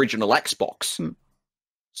 2 original Xbox.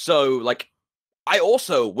 So, I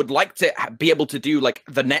also would like to be able to do,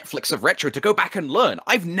 the Netflix of retro, to go back and learn.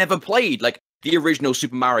 I've never played, the original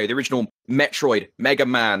Super Mario, the original Metroid, Mega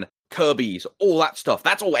Man, Kirby's, all that stuff.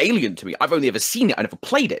 That's all alien to me. I've only ever seen it. I never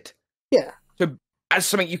played it. Yeah. So, as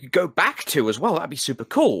something you could go back to as well, that'd be super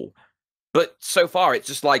cool. But so far, it's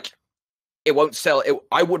just it won't sell.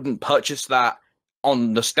 I wouldn't purchase that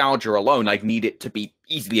on nostalgia alone. I'd need it to be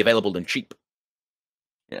easily available and cheap.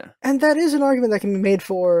 Yeah. And that is an argument that can be made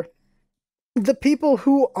for the people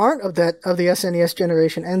who aren't of the SNES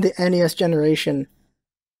generation and the NES generation.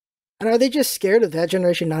 And are they just scared of that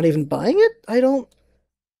generation not even buying it? I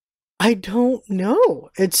don't know.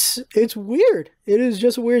 It's weird. It is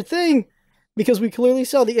just a weird thing, because we clearly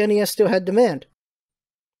saw the NES still had demand.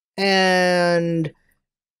 And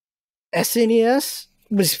SNES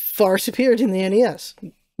was far superior to the NES,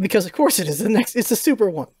 because of course it is. It's the Super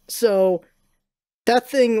one. So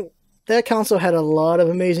that console had a lot of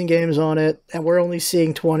amazing games on it, and we're only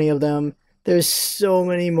seeing 20 of them. There's so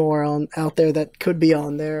many more out there that could be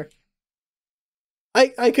on there.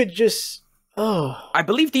 I could just... I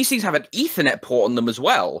believe these things have an Ethernet port on them as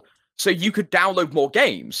well, so you could download more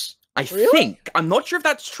games. Think. I'm not sure if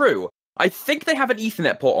that's true. I think they have an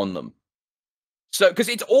Ethernet port on them. So, because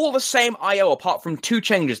it's all the same I/O apart from two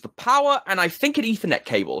changes, the power and I think an Ethernet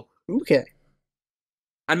cable. Okay.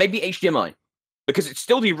 And maybe HDMI. Because it's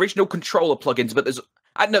still the original controller plugins, but there's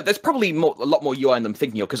probably a lot more UI than I'm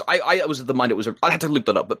thinking of, because I was of the mind I had to look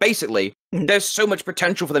that up, but basically, there's so much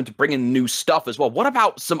potential for them to bring in new stuff as well. What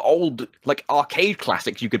about some old, arcade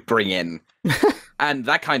classics you could bring in? And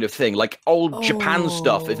that kind of thing, old Japan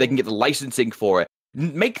stuff, if they can get the licensing for it.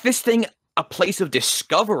 Make this thing a place of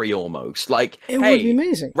discovery, almost. It would be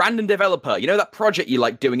amazing. Random developer, you know that project you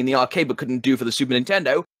like doing in the arcade but couldn't do for the Super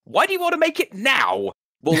Nintendo? Why do you want to make it now?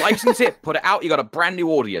 We'll license it, put it out, you got a brand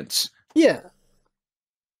new audience. Yeah.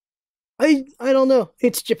 I don't know.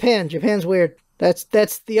 It's Japan. Japan's weird. That's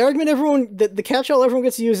the argument the catch-all everyone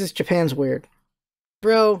gets to use is Japan's weird.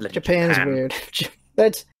 Bro, Japan's weird.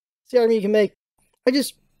 That's the argument you can make.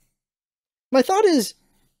 My thought is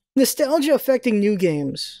nostalgia affecting new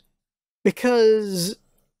games, because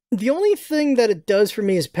the only thing that it does for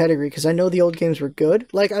me is pedigree, because I know the old games were good.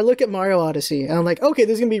 I look at Mario Odyssey, and I'm like, okay,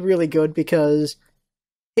 this is going to be really good, because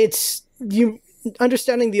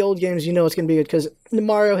understanding the old games, it's going to be good, because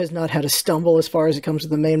Mario has not had a stumble as far as it comes to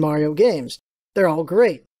the main Mario games. They're all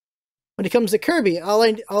great. When it comes to Kirby, all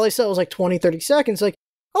I saw was 20, 30 seconds,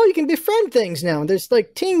 you can befriend things now, and there's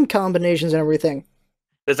team combinations and everything.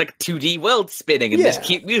 There's 2D world spinning and there's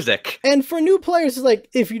cute music. And for new players, it's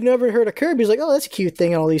if you've never heard of Kirby, it's oh, that's a cute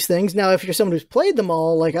thing and all these things. Now, if you're someone who's played them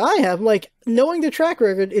all, like I have, knowing their track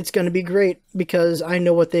record, it's going to be great, because I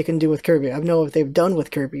know what they can do with Kirby. I know what they've done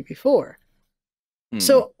with Kirby before.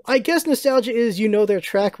 So I guess nostalgia is their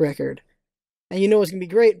track record, and it's going to be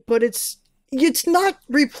great, but it's not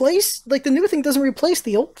replaced. The new thing doesn't replace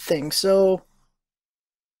the old thing, so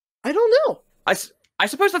I don't know. I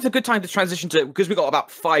suppose that's a good time to transition to, because we've got about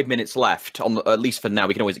 5 minutes left, at least for now.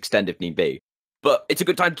 We can always extend if need be. But it's a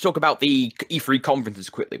good time to talk about the E3 conferences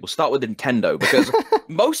quickly. We'll start with Nintendo, because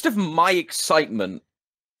most of my excitement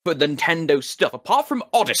for Nintendo stuff, apart from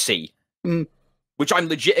Odyssey, which I'm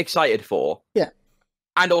legit excited for,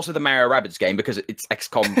 and also the Mario Rabbids game, because it's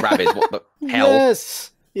XCOM Rabbids, what the hell?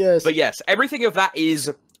 Yes. But yes, everything of that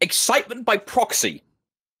is excitement by proxy.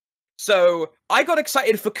 So I got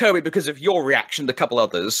excited for Kirby because of your reaction, to a couple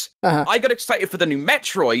others. I got excited for the new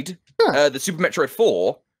Metroid, the Super Metroid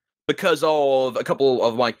 4, because of a couple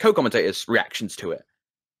of my co-commentators' reactions to it.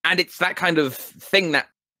 And it's that kind of thing that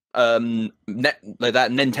that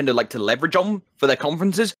Nintendo like to leverage on for their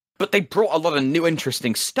conferences, but they brought a lot of new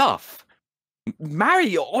interesting stuff.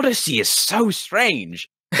 Mario Odyssey is so strange.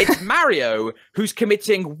 It's Mario who's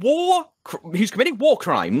committing war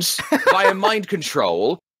crimes via mind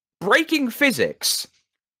control, breaking physics,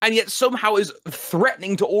 and yet somehow is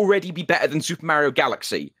threatening to already be better than Super Mario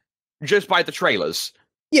Galaxy just by the trailers.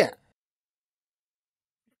 Yeah.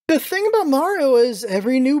 The thing about Mario is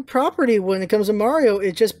every new property, when it comes to Mario,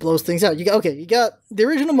 it just blows things out. You got the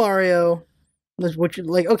original Mario, which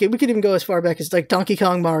we could even go as far back as like Donkey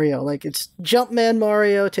Kong Mario. Like, it's Jumpman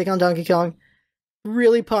Mario, take on Donkey Kong.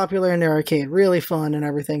 Really popular in the arcade, really fun and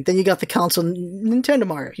everything. Then you got the console Nintendo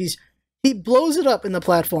Mario. He blows it up in the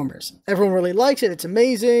platformers. Everyone really likes it. It's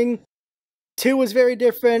amazing. 2 is very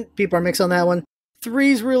different. People are mixed on that one.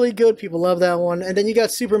 3's really good. People love that one. And then you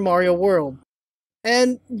got Super Mario World.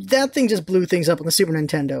 And that thing just blew things up on the Super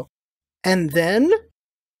Nintendo. And then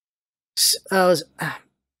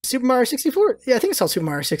Super Mario 64? Yeah, I think it's called Super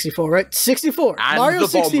Mario 64, right? 64. And Mario the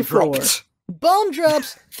 64. Bomb dropped. Bomb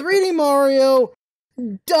drops, 3D Mario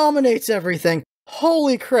dominates everything.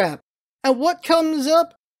 Holy crap. And what comes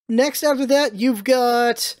up next after that? You've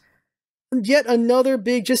got yet another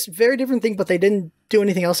big, just very different thing, but they didn't do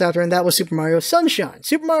anything else after, and that was Super Mario Sunshine.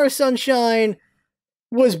 Super Mario Sunshine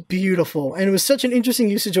was beautiful, and it was such an interesting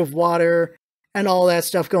usage of water and all that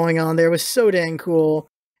stuff going on there. It was so dang cool,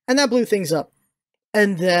 and that blew things up.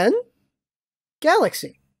 And then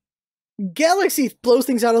Galaxy. Galaxy blows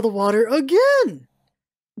things out of the water again.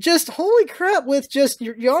 Just holy crap, with just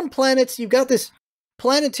you're on planets, you've got this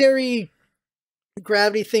planetary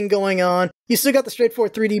gravity thing going on. You still got the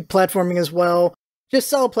straightforward 3D platforming as well. Just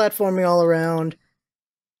solid platforming all around.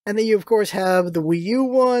 And then you, of course, have the Wii U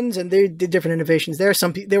ones, and they did different innovations there.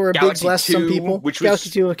 They were a big blast to some people. Which Galaxy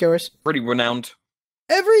 2, of course. Pretty renowned.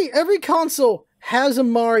 Every console has a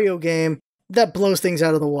Mario game that blows things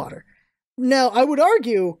out of the water. Now, I would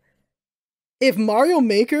argue, if Mario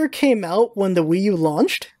Maker came out when the Wii U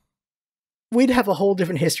launched, we'd have a whole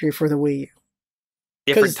different history for the Wii U.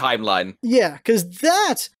 Different timeline. Yeah, because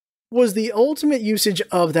that was the ultimate usage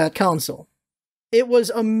of that console. It was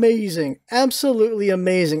amazing. Absolutely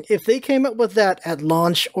amazing. If they came up with that at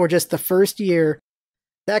launch or just the first year,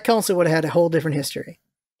 that console would have had a whole different history.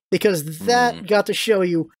 Because that got to show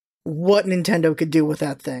you what Nintendo could do with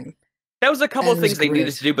that thing. There was a couple of things they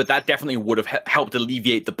needed to do, but that definitely would have helped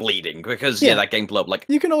alleviate the bleeding. Because, that game blew up. Like,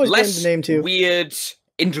 you can always blame the name, too. Weird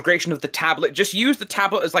integration of the tablet. Just use the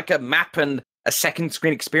tablet as like a map and a second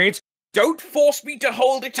screen experience. Don't force me to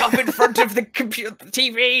hold it up in front of the computer, the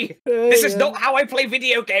TV. This is not how I play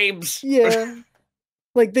video games. Yeah.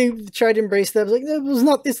 Like, they tried to embrace that. Like,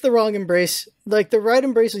 it's the wrong embrace. Like, the right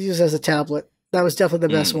embrace was used as a tablet. That was definitely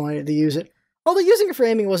the best way to use it. Although using it for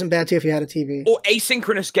aiming wasn't bad, too, if you had a TV. Or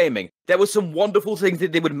asynchronous gaming. There was some wonderful things they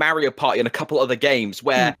did with Mario Party and a couple other games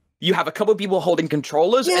where you have a couple of people holding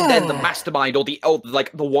controllers, and then the mastermind or the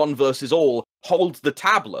one versus all holds the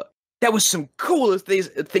tablet. There was some cool things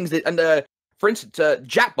that, and for instance,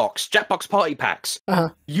 Jackbox Party Packs,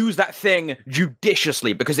 use that thing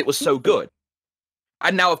judiciously because it was so good.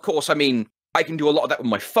 And now, of course, I mean, I can do a lot of that with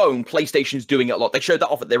my phone. PlayStation's doing it a lot. They showed that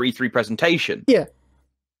off at their E3 presentation. Yeah.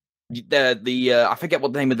 I forget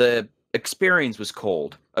what the name of the experience was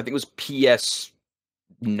called. I think it was PS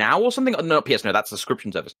Now or something. No, not PS Now. That's a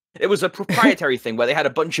subscription service. It was a proprietary thing where they had a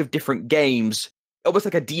bunch of different games, almost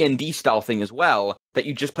like a D&D style thing as well, that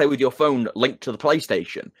you just play with your phone linked to the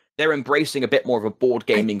PlayStation. They're embracing a bit more of a board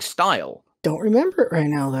gaming style. Don't remember it right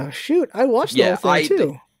now, though. Shoot, I watched the whole thing,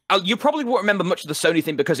 too. You probably won't remember much of the Sony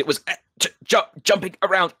thing because it was jumping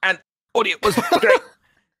around and audio was great.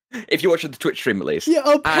 If you watch the Twitch stream, at least. Yeah,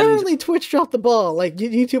 apparently Twitch dropped the ball. Like,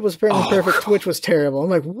 YouTube was apparently perfect. God. Twitch was terrible. I'm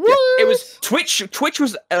like, what? Yeah, it was Twitch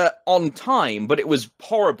was on time, but it was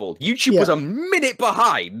horrible. YouTube was a minute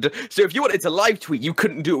behind. So if you wanted to live tweet, you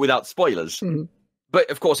couldn't do it without spoilers.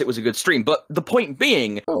 But, of course, it was a good stream. But the point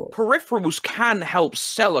being, peripherals can help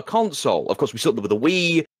sell a console. Of course, we saw that with the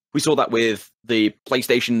Wii. We saw that with the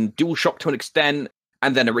PlayStation DualShock to an extent.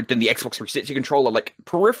 And then the Xbox 360 controller. Like,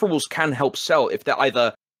 peripherals can help sell if they're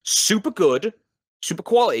either super good super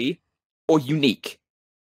quality, or unique.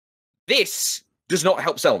 This does not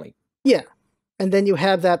help sell me. Yeah. And then you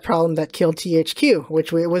have that problem that killed THQ,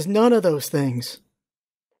 which was none of those things.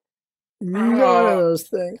 None of those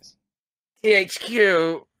things.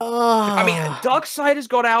 THQ. I mean, Darksiders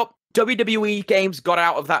got out. WWE games got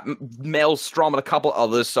out of that maelstrom and a couple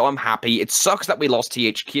others, so I'm happy. It sucks that we lost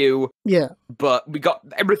THQ. Yeah. But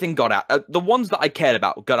everything got out. The ones that I cared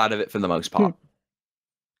about got out of it for the most part.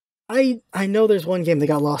 I know there's one game that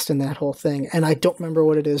got lost in that whole thing, and I don't remember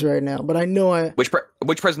what it is right now, but I know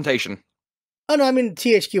Which presentation? Oh, no, I mean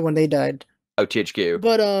THQ when they died. Oh, THQ.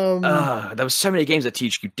 But, there was so many games that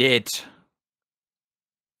THQ did.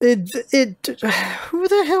 Who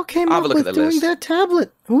the hell came up with doing that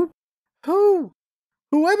tablet?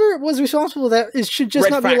 Whoever was responsible for that should just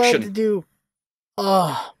not be allowed to do.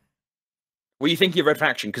 Were you thinking of Red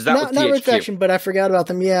Faction? Because that was THQ. Not Red Faction, but I forgot about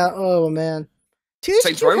them. Yeah. Oh man,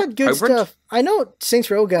 THQ had good stuff. I know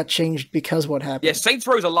Saints Row got changed because what happened. Yeah, Saints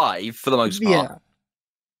Row's alive for the most part. Yeah,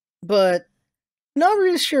 but not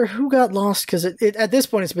really sure who got lost because at this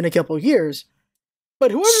point it's been a couple of years.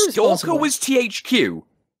 But whoever Stalker was THQ.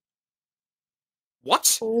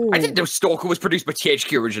 What? Ooh. I didn't know Stalker was produced by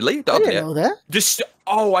THQ originally. I didn't know that.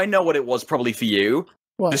 I know what it was probably for you.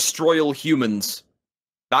 What? Destroy All Humans.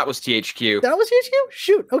 That was THQ. That was THQ?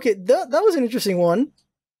 Shoot. Okay, that was an interesting one.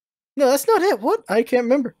 No, that's not it. What? I can't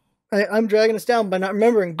remember. I'm dragging us down by not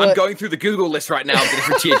remembering. But... I'm going through the Google list right now of the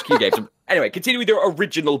different THQ games. Anyway, continue with your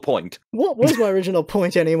original point. What was my original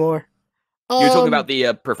point anymore? You were talking about the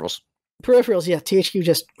peripherals. Peripherals, yeah.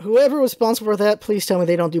 THQ whoever was responsible for that, please tell me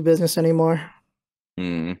they don't do business anymore.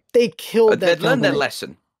 They killed that company. They'd learned their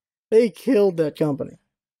lesson. They killed that company.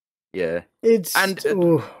 Yeah.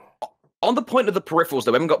 On the point of the peripherals,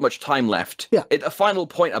 though, we haven't got much time left. Yeah. A final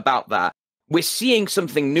point about that. We're seeing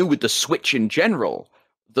something new with the Switch in general.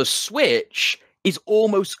 The Switch is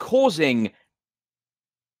almost causing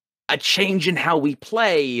a change in how we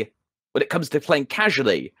play when it comes to playing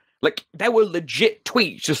casually. Like, there were legit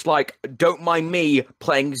tweets just like, don't mind me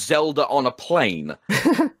playing Zelda on a plane.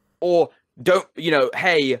 Or...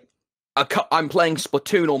 hey, I'm playing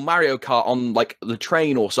Splatoon or Mario Kart on, like, the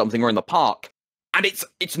train or something, or in the park. And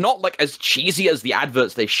it's not, like, as cheesy as the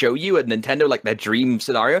adverts they show you at Nintendo, like, their dream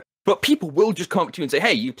scenario. But people will just come up to you and say,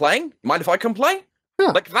 hey, you playing? Mind if I come play?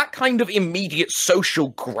 Huh. Like, that kind of immediate social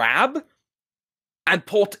grab and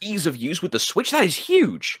port ease of use with the Switch, that is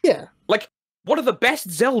huge. Yeah. Like, one of the best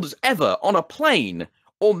Zeldas ever on a plane,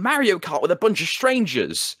 or Mario Kart with a bunch of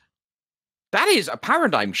strangers. That is a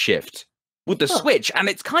paradigm shift with the Switch, and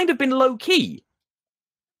it's kind of been low-key.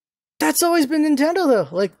 That's always been Nintendo, though.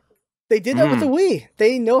 Like, they did that with the Wii.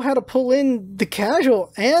 They know how to pull in the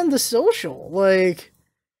casual and the social. Like,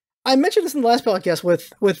 I mentioned this in the last podcast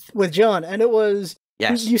with John, and it was,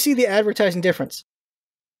 you see the advertising difference.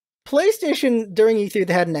 PlayStation, during E3,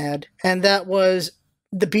 they had an ad, and that was,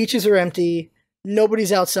 the beaches are empty,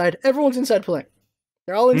 nobody's outside, everyone's inside playing.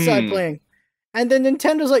 They're all inside playing. And then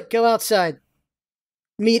Nintendo's like, go outside.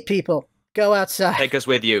 Meet people. Go outside. Take us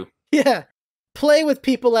with you. Yeah. Play with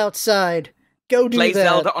people outside. Go do Play that.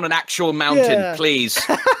 Zelda on an actual mountain, please.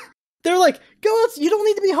 They're like, go out. You don't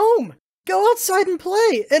need to be home. Go outside and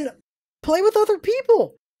play. And play with other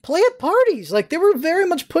people. Play at parties. Like, they were very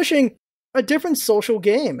much pushing a different social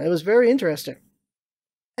game. It was very interesting.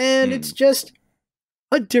 And it's just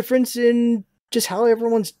a difference in just how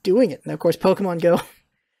everyone's doing it. And of course, Pokemon Go.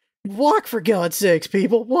 Walk, for God's sakes,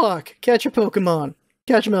 people. Walk. Catch your Pokemon.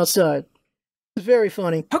 Catch them outside. It's very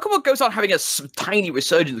funny. Pokemon goes on having a tiny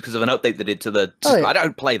resurgence because of an update they did to the... I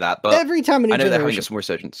don't play that, but every time I know they're having a small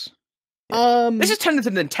resurgence. This is turned into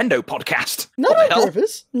a Nintendo podcast. Not on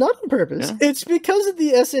purpose. Not on purpose. Yeah. It's because of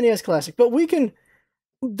the SNES Classic, but we can...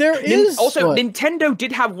 Nintendo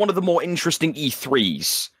did have one of the more interesting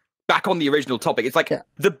E3s. Back on the original topic. It's like,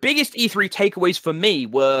 the biggest E3 takeaways for me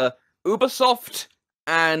were Ubisoft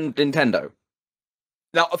and Nintendo.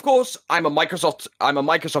 Now, of course, I'm a Microsoft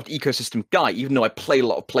ecosystem guy, even though I played a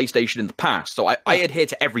lot of PlayStation in the past. So I adhere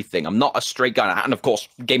to everything. I'm not a straight guy. And of course,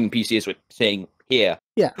 gaming PC is what we're saying here.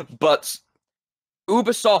 Yeah. But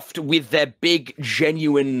Ubisoft, with their big,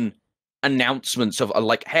 genuine announcements of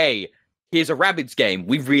like, hey, here's a Rabbids game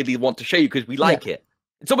we really want to show you because we like it.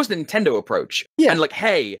 It's almost a Nintendo approach. Yeah. And like,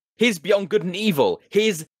 hey, here's Beyond Good and Evil.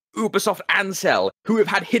 Here's Ubisoft Ansel, who have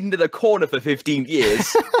had hidden in a corner for 15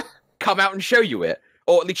 years. Come out and show you it.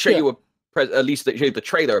 Or at least show you show you the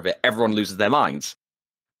trailer of it. Everyone loses their minds.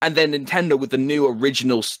 And then Nintendo with the new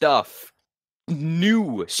original stuff.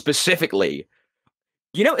 New, specifically.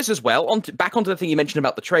 You notice as well, back onto the thing you mentioned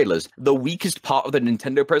about the trailers, the weakest part of the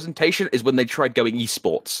Nintendo presentation is when they tried going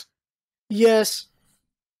esports. Yes.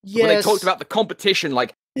 Yes. When they talked about the competition,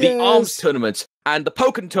 like the arms tournaments and the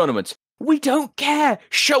Pokken tournaments. We don't care.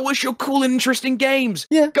 Show us your cool and interesting games.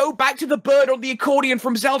 Yeah. Go back to the bird on the accordion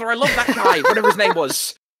from Zelda. I love that guy, whatever his name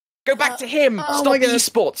was. Go back to him. Stop the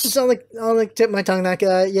esports. It's I'll like tip my tongue, that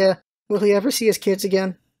guy. Yeah. Will he ever see his kids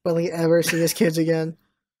again? Will he ever see his kids again?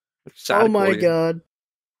 Sad my god.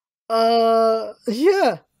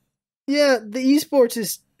 Yeah. Yeah, the esports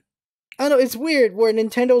is... I don't know, it's weird where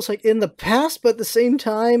Nintendo's like in the past, but at the same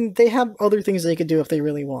time, they have other things they could do if they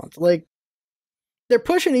really want. Like, they're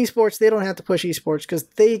pushing esports, they don't have to push esports because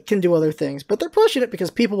they can do other things, but they're pushing it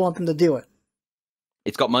because people want them to do it.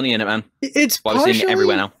 It's got money in it, man. It's why we're seeing it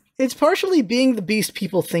everywhere now. It's partially being the beast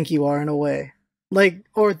people think you are in a way. Like,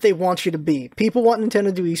 or they want you to be. People want Nintendo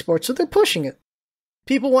to do esports, so they're pushing it.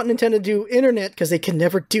 People want Nintendo to do internet because they can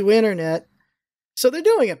never do internet, so they're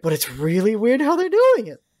doing it, but it's really weird how they're doing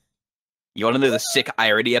it. You want to know the sick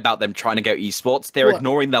irony about them trying to go esports? They're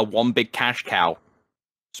ignoring their one big cash cow.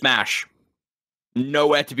 Smash.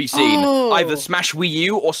 Nowhere to be seen. Either Smash Wii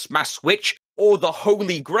U or Smash Switch or the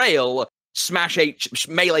Holy Grail, Melee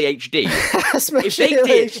HD.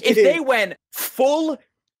 If they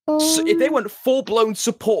went full blown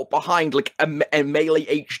support behind like a Melee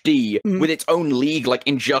HD with its own league like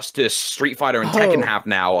Injustice, Street Fighter, and Tekken have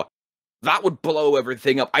now, that would blow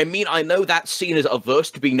everything up. I mean, I know that scene is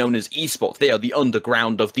averse to being known as esports. They are the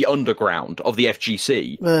underground of the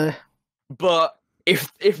FGC. But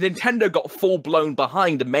if Nintendo got full blown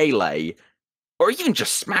behind a Melee, or even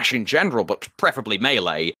just Smash in general, but preferably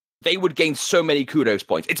Melee, they would gain so many kudos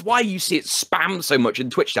points. It's why you see it spammed so much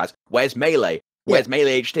in Twitch stats. Where's Melee? Where's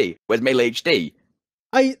Melee HD? Where's Melee HD?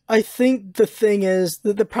 I think the thing is,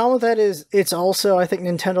 the problem with that is, it's also, I think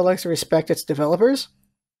Nintendo likes to respect its developers.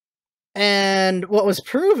 And what was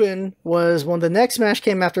proven was when the next Smash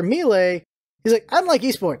came after Melee, he's like, I don't like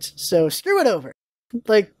esports, so screw it over.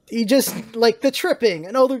 Like, he just, like, the tripping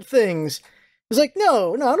and other things. He's like,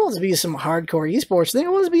 no, I don't want it to be some hardcore esports thing. I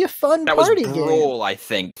want it to be a fun party game. That was Brawl, I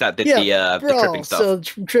think, that did the tripping stuff. So,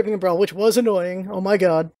 tripping and Brawl, which was annoying. Oh my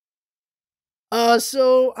god.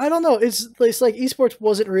 So, I don't know. It's like esports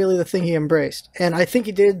wasn't really the thing he embraced. And I think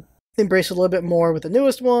he did embrace a little bit more with the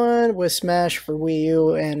newest one, with Smash for Wii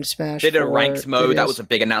U and Smash Did for a ranked mode, that was a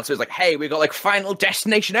big announcement. It was like, hey, we got like Final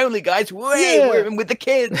Destination only, guys. We're in with the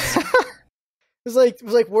kids. It was like,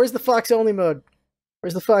 where's the Fox only mode?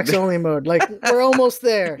 Where's the Fox only mode? Like, we're almost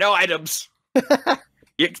there. No items.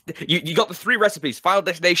 you got the 3 recipes. Final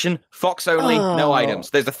Destination, Fox only, no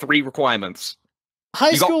items. There's the 3 requirements.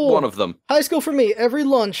 High school, got one of them. High school for me, every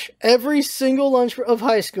single lunch of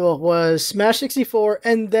high school was Smash 64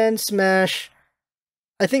 and then Smash...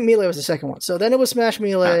 I think Melee was the second one. So then it was Smash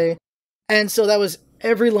Melee, and so that was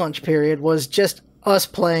every lunch period was just us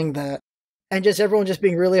playing that. And just everyone just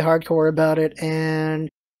being really hardcore about it, and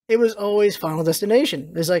it was always Final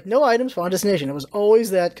Destination. There's like, no items, Final Destination. It was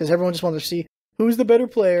always that, because everyone just wanted to see who's the better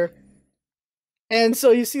player. And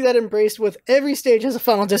so you see that embraced with every stage has a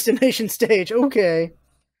Final Destination stage. Okay.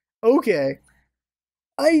 I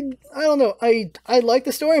don't know. I like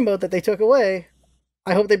the story mode that they took away.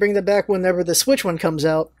 I hope they bring that back whenever the Switch one comes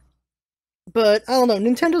out. But, I don't know,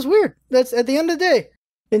 Nintendo's weird. That's, at the end of the day,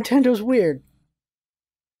 Nintendo's weird.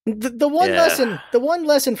 The one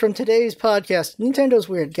lesson from today's podcast, Nintendo's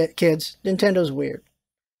weird, kids. Nintendo's weird.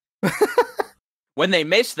 When they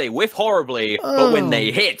miss, they whiff horribly, but when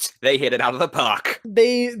they hit it out of the park.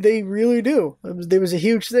 They really do. There was a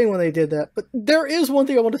huge thing when they did that. But there is one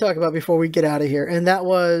thing I want to talk about before we get out of here, and that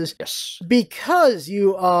was, because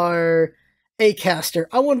you are a caster,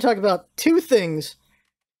 I want to talk about 2 things,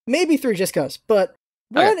 maybe 3 just cause, but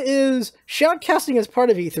one is shoutcasting as part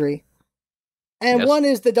of E3, and one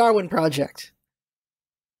is the Darwin Project.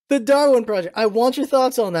 The Darwin Project. I want your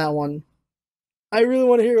thoughts on that one. I really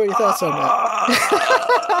want to hear what your thoughts on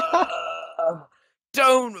that.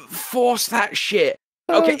 Don't force that shit.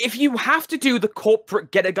 Okay, if you have to do the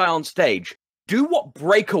corporate get a guy on stage, do what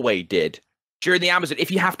Breakaway did during the Amazon.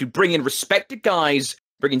 If you have to bring in respected guys,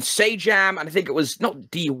 bring in Sajam, and I think it was not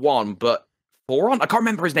D1, but Foron? I can't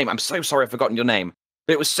remember his name. I'm so sorry I've forgotten your name.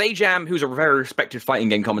 But it was Sajam, who's a very respected fighting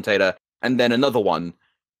game commentator, and then another one.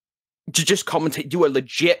 To just commentate, do a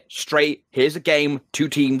legit, straight, here's a game, 2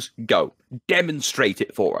 teams, go. Demonstrate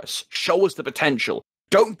it for us. Show us the potential.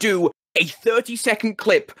 Don't do a 30-second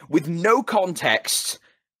clip with no context,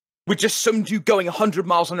 with just some dude going 100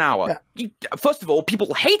 miles an hour. Yeah. First of all,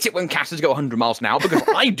 people hate it when casters go 100 miles an hour, because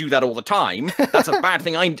I do that all the time. That's a bad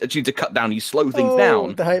thing I need to cut down. You slow things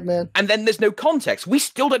down. The hype man. And then there's no context. We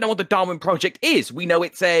still don't know what the Darwin Project is. We know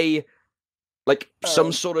it's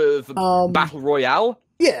some sort of battle royale.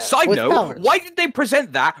 Yeah. Side note, why did they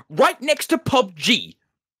present that right next to PUBG?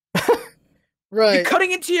 Right. You're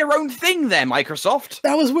cutting into your own thing there, Microsoft.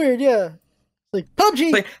 That was weird, yeah. Like,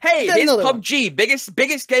 PUBG! Like, hey, here's PUBG,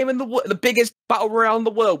 biggest game in the biggest battle royale in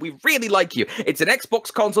the world. We really like you. It's an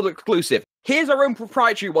Xbox console exclusive. Here's our own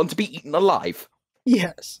proprietary one to be eaten alive.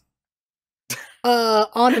 Yes.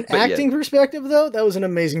 On an acting perspective, though, that was an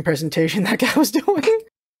amazing presentation that guy was doing.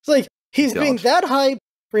 It's like, he's being that hype,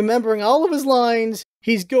 remembering all of his lines.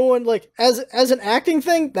 He's going, like, as an acting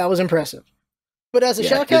thing, that was impressive. But as a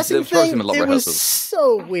shoutcasting thing, it was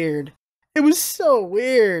so weird. It was so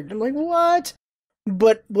weird. I'm like, what?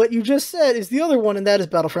 But what you just said is the other one, and that is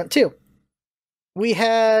Battlefront 2. We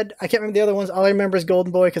had, I can't remember the other ones. All I remember is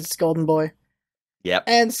Golden Boy, because it's Golden Boy. Yep.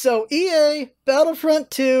 And so EA,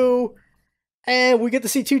 Battlefront 2, and we get to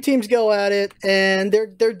see two teams go at it, and they're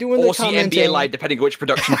doing the commenting. Or see NBA Live, depending on which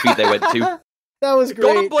production feed they went to. That was great.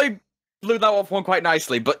 Golden Boy blew that off one quite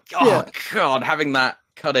nicely, but God, having that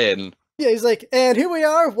cut in. Yeah, he's like, and here we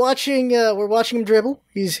are watching. We're watching him dribble.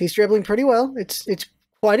 He's dribbling pretty well. It's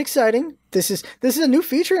quite exciting. This is a new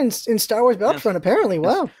feature in Star Wars Battlefront. Apparently,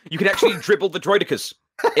 wow. You can actually dribble the droidicas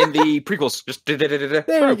in the prequels. Just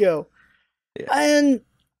there you go. Yeah. And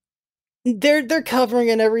they're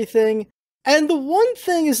covering and everything. And the one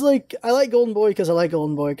thing is, like, I like Golden Boy because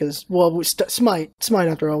Smite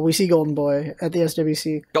after all. We see Golden Boy at the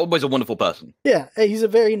SWC. Golden Boy's a wonderful person. Yeah, he's a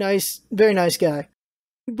very nice guy.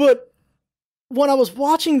 But when I was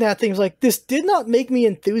watching that thing, I was like, this did not make me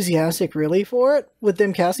enthusiastic really for it, with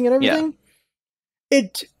them casting and everything. Yeah.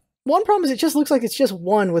 One problem is it just looks like it's just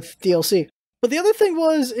one with DLC. But the other thing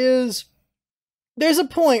is there's a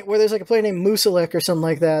point where there's like a player named Musalek or something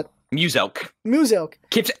like that. Muselk.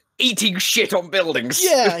 Keeps eating shit on buildings.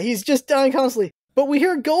 Yeah, he's just dying constantly. But we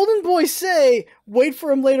hear Golden Boy say, wait for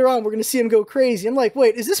him later on, we're going to see him go crazy. I'm like,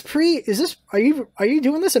 wait, are you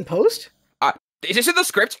doing this in post? Is this in the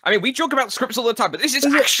script? I mean, we joke about scripts all the time, but this is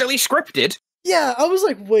actually scripted. Yeah, I was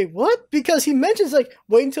like, wait, what? Because he mentions, like,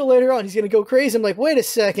 wait until later on, he's going to go crazy. I'm like, wait a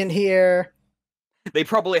second here. They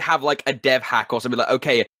probably have, like, a dev hack or something like,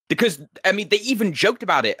 okay, because, I mean, they even joked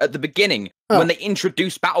about it at the beginning when they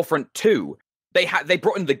introduced Battlefront 2. They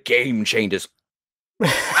brought in the Game Changers.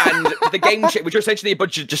 And the Game Changers, which are essentially a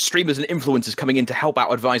bunch of just streamers and influencers coming in to help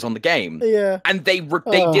out advise on the game. Yeah. And they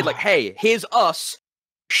did, like, hey, here's us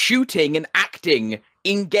shooting and acting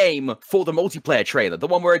in-game for the multiplayer trailer. The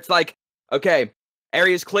one where it's like, okay,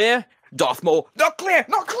 area's clear, Darth Maul, not clear!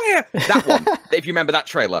 That one, if you remember that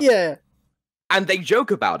trailer. Yeah. And they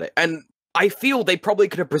joke about it, and I feel they probably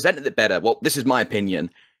could have presented it better. Well, this is my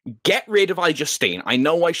opinion. Get rid of Justine. I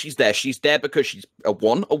know why she's there. She's there because she's, a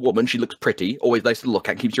woman, she looks pretty, always nice to look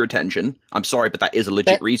at, keeps your attention. I'm sorry, but that is a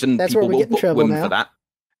legit reason. That's People where we get in trouble women now. For that.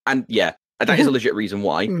 And yeah, that is a legit reason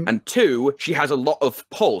why. And two, she has a lot of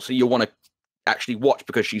pull, so you want to actually watch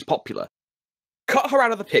because she's popular. Cut her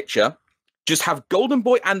out of the picture. Just have Golden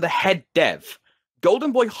Boy and the head dev.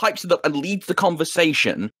 Golden Boy hypes it up and leads the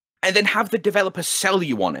conversation, and then have the developer sell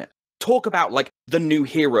you on it. Talk about, like, the new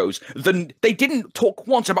heroes. They didn't talk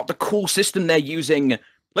once about the cool system they're using.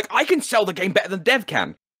 Like, I can sell the game better than dev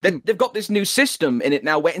can. They've got this new system in it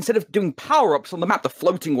now where instead of doing power-ups on the map, the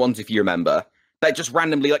floating ones, if you remember, they're just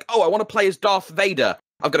randomly like, oh, I want to play as Darth Vader.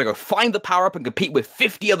 I've got to go find the power-up and compete with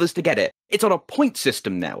 50 others to get it. It's on a point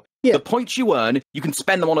system now. Yeah. The points you earn, you can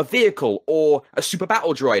spend them on a vehicle or a super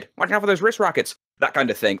battle droid. Watch out for those wrist rockets. That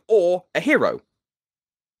kind of thing. Or a hero.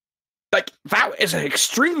 Like, that is an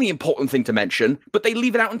extremely important thing to mention, but they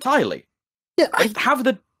leave it out entirely. Yeah,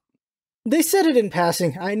 They said it in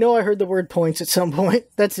passing. I know I heard the word points at some point.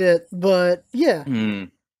 That's it. But, yeah.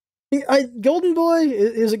 Golden Boy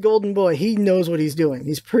is a Golden Boy. He knows what he's doing.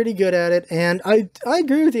 He's pretty good at it, and I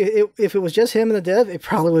agree with you. If it was just him and the dev, it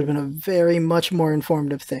probably would have been a very much more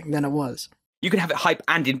informative thing than it was. You can have it hype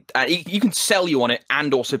and you can sell you on it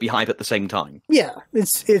and also be hype at the same time. Yeah,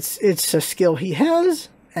 it's a skill he has,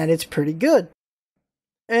 and it's pretty good.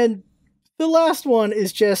 And the last one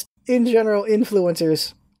is just, in general,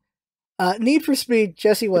 influencers. Need for Speed,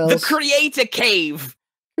 Jesse Wells. The Creator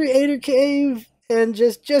Cave! And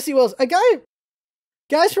just Jesse Wells,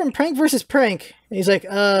 guy's from Prank vs. Prank. And he's like,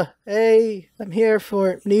 hey, I'm here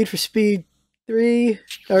for Need for Speed 3,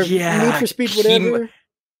 or Need for Speed whatever.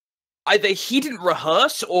 Either he didn't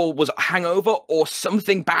rehearse, or was hangover, or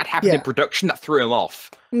something bad happened in production that threw him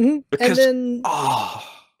off. Because, and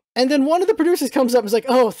then one of the producers comes up and is like,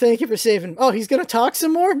 oh, thank you for saving him. Oh, he's gonna talk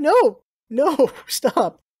some more? No,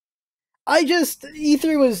 stop.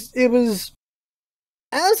 E3 was,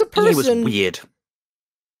 as a person... It was weird.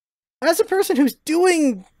 As a person who's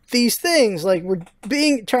doing these things, like, we're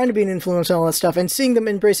trying to be an influencer and all that stuff, and seeing them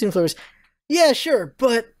embrace influencers, yeah, sure,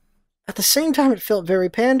 but at the same time, it felt very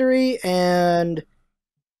pandery, and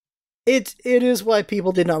It is why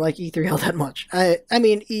people did not like E3 all that much. I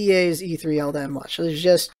mean EA's E3 all that much. It was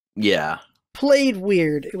just played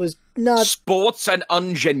weird. It was not sports and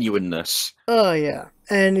ungenuineness. Oh yeah,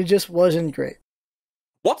 and it just wasn't great.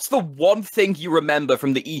 What's the one thing you remember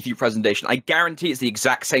from the E3 presentation? I guarantee it's the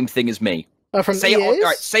exact same thing as me. From say EA's? It on, all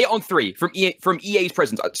right, say it on 3 from EA's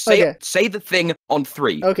presentation. Say the thing on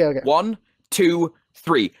 3. Okay. 1, 2,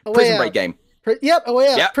 3. Prison Break game. Yep. Oh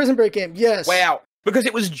yeah. Yep. Prison Break game. Yes. Way out. Because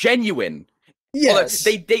it was genuine. Yes.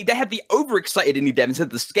 Although they had the overexcited indie dev instead of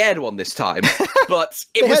the scared one this time. But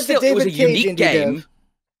it was a unique game. Dev.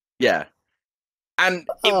 Yeah. And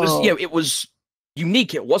it was, it was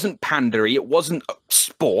unique. It wasn't pandery. It wasn't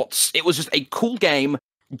sports. It was just a cool game.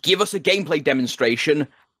 Give us a gameplay demonstration.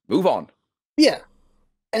 Move on. Yeah.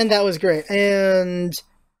 And that was great. And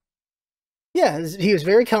yeah, he was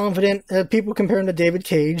very confident. People compare him to David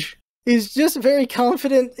Cage. He's just a very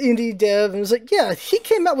confident indie dev, and was like, yeah, he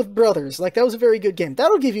came out with Brothers. Like, that was a very good game.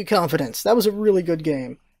 That'll give you confidence. That was a really good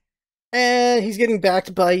game. And he's getting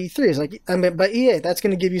backed by E3. It's like, I mean, by EA. That's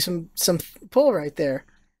going to give you some pull right there.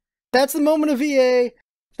 That's the moment of EA.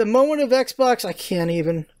 The moment of Xbox,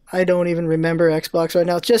 I don't even remember Xbox right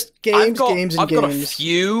now. It's just games. I've got a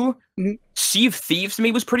few. Sea of Thieves to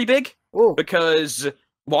me was pretty big. Ooh. Because...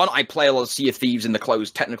 one, I play a lot of Sea of Thieves in the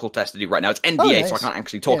closed technical test to do right now. It's NDA, so I can't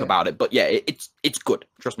actually talk about it. But yeah, it's good.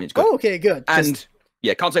 Trust me, it's good. Oh, okay, good. And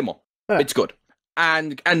yeah, can't say more. It's good.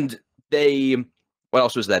 And they, what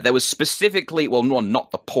else was there? There was specifically, well,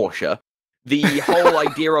 not the Porsche. The whole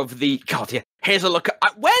idea of the here's a look.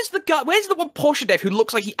 Where's the one Porsche dev who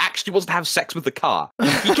looks like he actually wants to have sex with the car?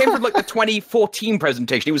 He came from like the 2014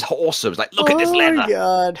 presentation. He was awesome. It was like, look at this leather. Oh my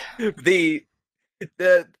god.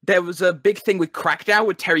 There was a big thing with Crackdown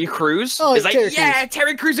with Terry Crews. Oh, it's like,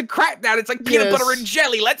 Terry Crews and Crackdown. It's like peanut butter and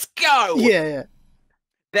jelly. Let's go. Yeah.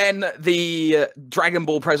 Then the Dragon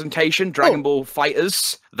Ball presentation, Dragon Ball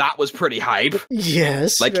Fighters. That was pretty hype.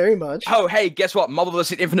 Yes, very much. Oh, hey, guess what? Marvel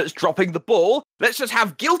vs. Infinite's dropping the ball. Let's just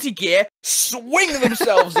have Guilty Gear swing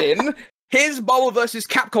themselves in. Here's Marvel vs.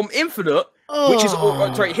 Capcom Infinite, which is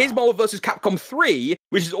here's Marvel vs. Capcom 3,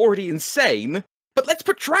 which is already insane. But let's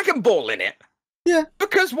put Dragon Ball in it. Yeah.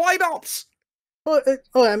 Because why not?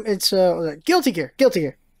 It's Guilty Gear.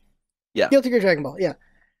 Yeah. Guilty Gear Dragon Ball, yeah.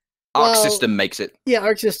 Arc System makes it. Yeah,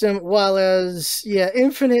 Arc System, while as,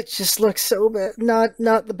 Infinite just looks so bad. Not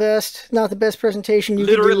the best. Not the best presentation you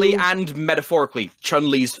literally could do. And metaphorically,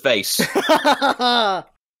 Chun-Li's face.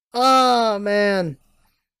 Oh, man.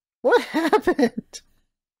 What happened?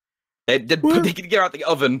 They could get out the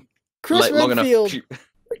oven long enough.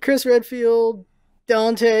 Chris Redfield...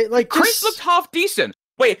 Dante, Chris looked half decent.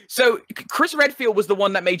 Wait, so Chris Redfield was the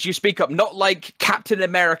one that made you speak up, not like Captain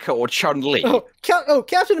America or Chun-Li.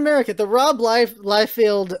 Captain America, the Rob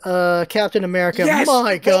Liefeld Captain America. Yes,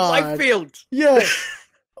 my God. Rob Liefeld. Yes.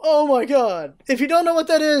 Oh my God. If you don't know what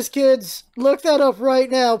that is, kids, look that up right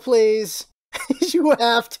now, please. You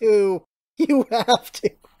have to.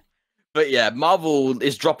 But yeah, Marvel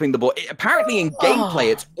is dropping the ball. Apparently in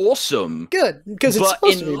gameplay, it's awesome. Good, because it's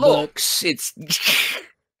supposed to be. But in looks, it's...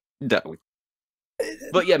 no.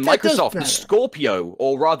 But yeah, Microsoft, the Scorpio,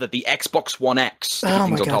 or rather the Xbox One X. Oh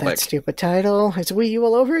my God, that stupid title. It's Wii U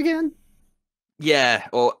all over again? Yeah,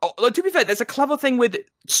 or to be fair, there's a clever thing with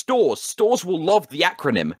stores. Stores will love the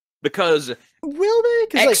acronym, because... Will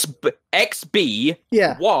they? XB,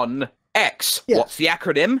 1X. Yeah. What's the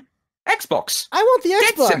acronym? Xbox. I want the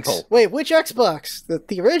Xbox. Dead simple. Wait, which Xbox?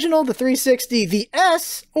 The original, the 360, the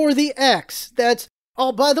S, or the X? That's...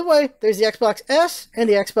 Oh, by the way, there's the Xbox S and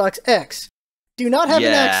the Xbox X. Do not have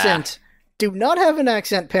an accent. Do not have an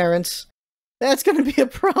accent, parents. That's going to be a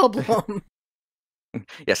problem.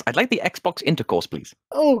 Yes, I'd like the Xbox Intercourse, please.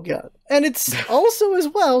 Oh, God. And it's also, as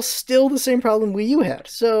well, still the same problem Wii U had.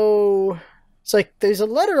 So... It's like, there's a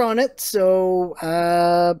letter on it, so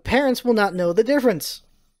parents will not know the difference.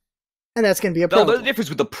 And that's going to be a problem. No, the difference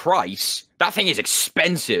with the price. That thing is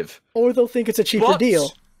expensive. Or they'll think it's a cheaper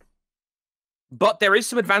deal. But there is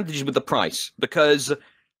some advantages with the price, because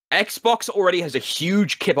Xbox already has a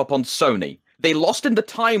huge kip up on Sony. They lost in the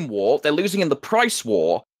time war, they're losing in the price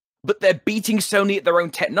war, but they're beating Sony at their own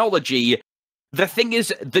technology. The thing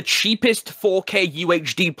is, the cheapest 4K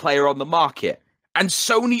UHD player on the market. And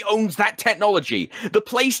Sony owns that technology. The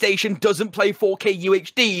PlayStation doesn't play 4K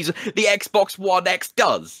UHDs, the Xbox One X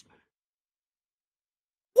does.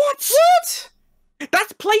 What?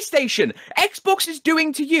 That's PlayStation. Xbox is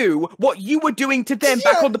doing to you what you were doing to them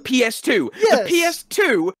back on the PS2. Yes. The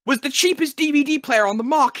PS2 was the cheapest DVD player on the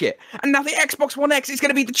market. And now the Xbox One X is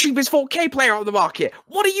going to be the cheapest 4K player on the market.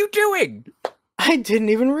 What are you doing? I didn't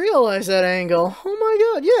even realize that angle. Oh my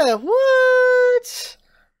God. Yeah, what?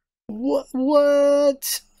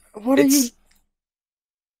 What? What are you?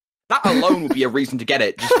 That alone would be a reason to get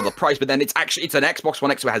it just for the price. But then it's an Xbox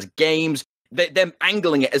One X, so it has games. They're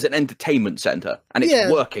angling it as an entertainment center, and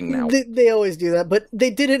it's working now. They always do that, but they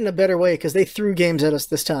did it in a better way because they threw games at us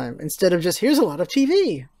this time instead of just here's a lot of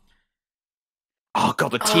TV. Oh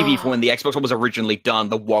god, the TV from when the Xbox One was originally done,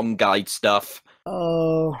 the One Guide stuff.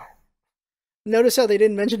 Oh, notice how they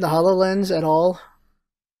didn't mention the HoloLens at all.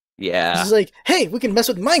 Yeah, it's like, hey, we can mess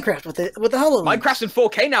with Minecraft with the HoloLens. Minecraft's in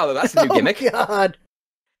 4K now, though. That's the new gimmick. Oh god,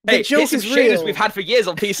 the joke is real. We've had for years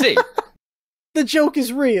on PC. The joke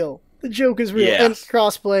is real. The joke is real. Yes. And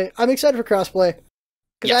crossplay. I'm excited for crossplay.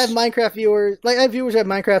 Because I have Minecraft viewers, I have viewers who have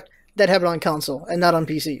Minecraft that have it on console and not on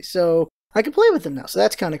PC. So I can play with them now. So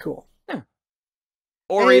that's kind of cool. Yeah.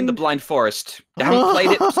 Ori and the Blind Forest. I haven't played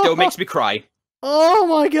it, still makes me cry. Oh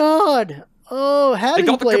my god. Oh, having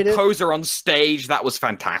played it. They got the composer on stage. That was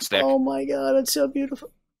fantastic. Oh my god, it's so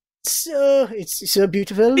beautiful. It's so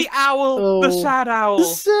beautiful. The owl. The sad owl. The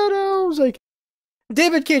sad owl. Like,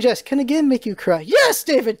 David Cage asks, can a game make you cry? Yes,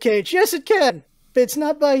 David Cage. Yes, it can. But it's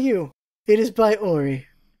not by you. It is by Ori.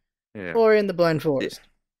 Yeah. Ori and the Blind Forest.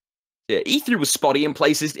 Yeah, E3 was spotty in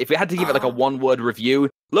places. If we had to give it like a one-word review,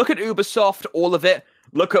 look at Ubisoft, all of it.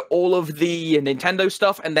 Look at all of the Nintendo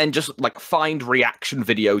stuff, and then just like find reaction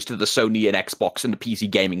videos to the Sony and Xbox and the PC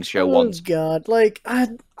gaming show ones. Oh god, like I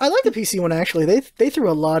like the PC one actually. They threw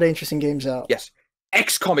a lot of interesting games out. Yes.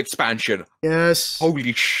 XCOM expansion. Yes.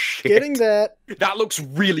 Holy shit. Getting that. That looks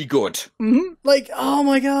really good. Mm-hmm. Like, oh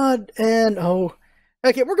my god. And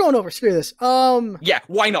okay, we're going over. Screw this. Yeah,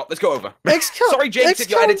 why not? Let's go over. XCOM. Sorry, James, if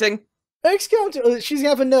you're editing. XCOM 2. She's gonna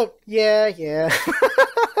have a note. Yeah.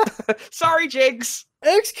 Sorry, Jigs.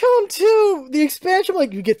 XCOM 2, the expansion,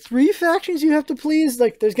 like, you get 3 factions you have to please.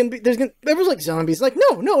 Like, everyone's like zombies. Like,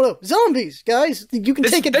 no, zombies, guys. You can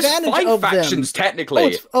take advantage of them. There's 5 factions,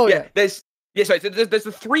 technically. Yeah. There's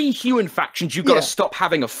the 3 human factions you've got to stop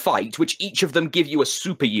having a fight, which each of them give you a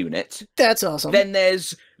super unit. That's awesome. Then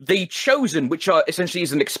there's the Chosen, which essentially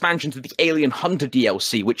is an expansion to the Alien Hunter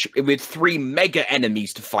DLC, which with 3 mega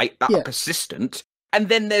enemies to fight that are persistent. And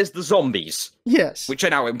then there's the zombies. Yes. Which are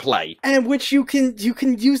now in play. And which you can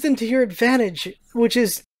use them to your advantage, which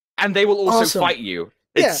is and they will also fight you.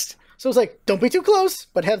 So it's like, don't be too close,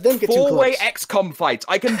 but have them get too close. 4-way XCOM fights.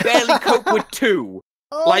 I can barely cope with 2.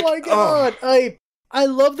 Oh my god. I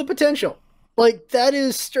love the potential. Like, that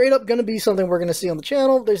is straight up gonna be something we're gonna see on the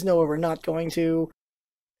channel. There's no way we're not going to.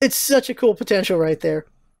 It's such a cool potential right there.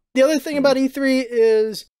 The other thing about E3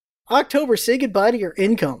 is October, say goodbye to your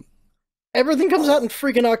income. Everything comes out in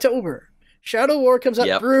freaking October. Shadow War comes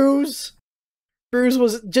out. Bruise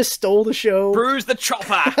just stole the show. Bruise the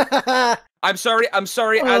chopper. I'm sorry,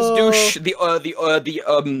 Asdouche, the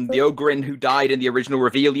Ogrin who died in the original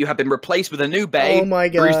reveal. You have been replaced with a new babe. Oh my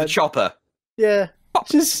god. Bruise the chopper. Yeah.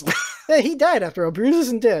 He died after all. Bruise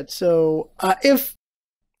isn't dead. So if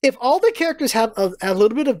all the characters have a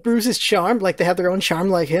little bit of Bruise's charm, like they have their own charm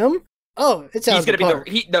like him, it sounds he's gonna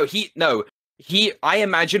be I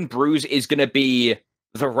imagine Bruise is going to be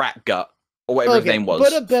the Rat Gut, or whatever his name was,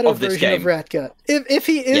 but a better version of Rat Gut. If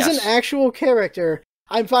he is an actual character,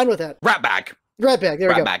 I'm fine with that. Ratbag, there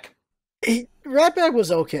we go. Ratbag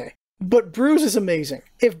was okay, but Bruise is amazing.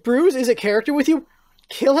 If Bruise is a character with you,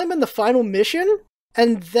 kill him in the final mission,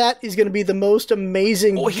 and that is going to be the most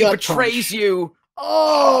amazing gut he betrays punch. You.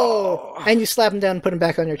 And you slap him down and put him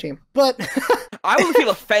back on your team. But I will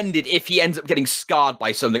feel offended if he ends up getting scarred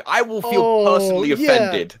by something. I will feel personally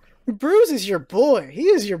offended. Bruce is your boy. He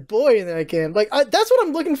is your boy in that game. Like, that's what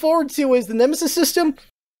I'm looking forward to, is the Nemesis system.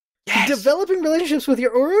 Yes. Developing relationships with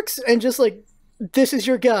your Oryx and just like, this is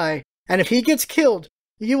your guy. And if he gets killed,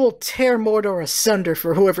 you will tear Mordor asunder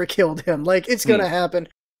for whoever killed him. Like, it's gonna happen.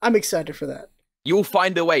 I'm excited for that. You'll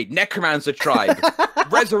find a way. Necromancer tribe.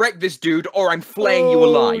 Resurrect this dude or I'm flaying you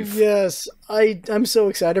alive. Yes. I'm so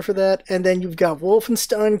excited for that. And then you've got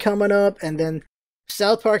Wolfenstein coming up, and then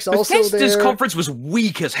South Park's also there. Bethesda's conference was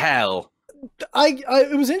weak as hell.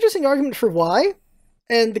 It was an interesting argument for why.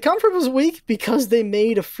 And the conference was weak because they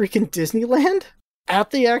made a freaking Disneyland at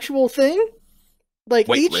the actual thing. Like,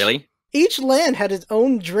 really? Each land had its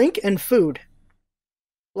own drink and food.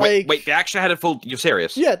 Like, wait, they actually had a full... You're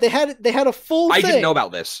serious? Yeah, they had a full thing. I didn't know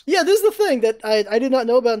about this. Yeah, this is the thing that I did not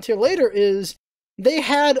know about until later, is they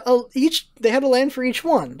had a land for each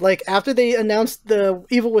one. Like, after they announced the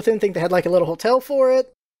Evil Within thing, they had like a little hotel for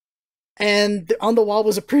it. And on the wall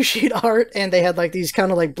was appreciate art, and they had like these kind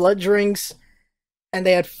of like blood drinks, and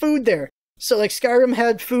they had food there. So like Skyrim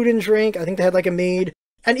had food and drink. I think they had like a mead,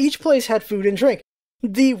 and each place had food and drink.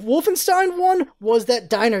 The Wolfenstein one was that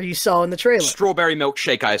diner you saw in the trailer. Strawberry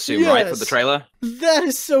milkshake, I assume, right, for the trailer? That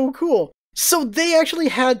is so cool. So they actually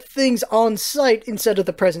had things on site instead of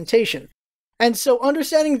the presentation. And so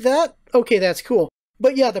understanding that, okay, that's cool.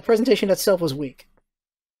 But yeah, the presentation itself was weak.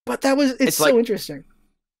 But it's so interesting.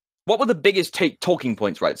 What were the biggest talking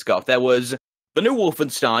points, right, Scarf? There was the new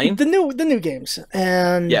Wolfenstein. The new games.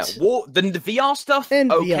 And yeah, the VR stuff,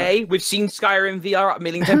 and okay. VR. We've seen Skyrim VR a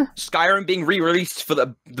million times. Skyrim being re-released for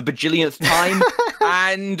the bajillionth time.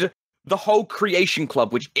 And the whole Creation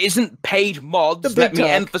Club, which isn't paid mods. Let me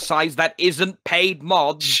emphasize that isn't paid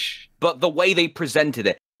mods. But the way they presented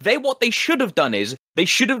it. What they should have done is, they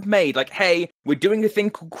should have made, like, hey, we're doing a thing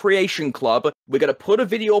called Creation Club. We're going to put a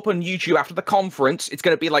video up on YouTube after the conference. It's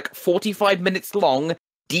going to be like 45 minutes long,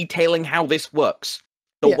 detailing how this works.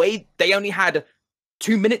 The way they only had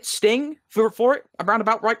 2 minutes sting for it, around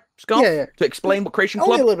about, right, Scott? Yeah. To explain what Creation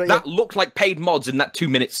Club, that looked like paid mods in that 2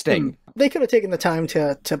 minute sting. They could have taken the time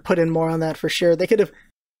to put in more on that for sure. They could have,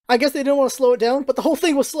 I guess they didn't want to slow it down, but the whole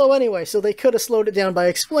thing was slow anyway, so they could have slowed it down by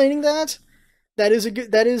explaining that. That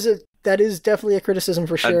is definitely a criticism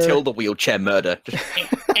for sure. Until the wheelchair murder.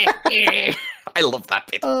 I love that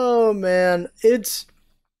bit. Oh man,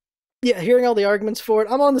 hearing all the arguments for it,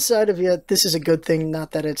 I'm on the side of this is a good thing,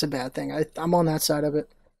 not that it's a bad thing. I'm on that side of it.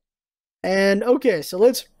 And okay, so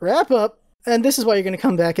let's wrap up. And this is why you're going to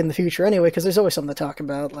come back in the future anyway, because there's always something to talk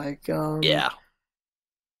about. Like,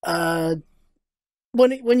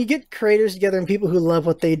 when you get creators together and people who love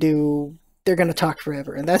what they do, they're going to talk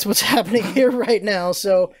forever, and that's what's happening here right now.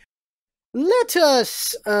 So let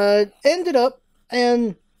us end it up,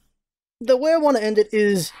 and the way I want to end it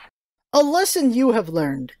is a lesson you have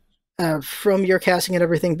learned from your casting and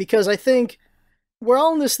everything, because I think we're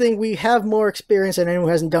all in this thing, we have more experience than anyone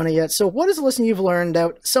who hasn't done it yet. So what is a lesson you've learned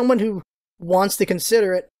that someone who wants to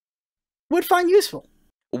consider it would find useful?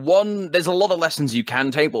 There's a lot of lessons you can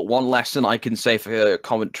take, but one lesson I can say for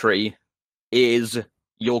commentary is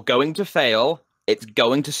you're going to fail, it's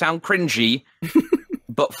going to sound cringy,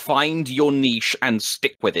 but find your niche and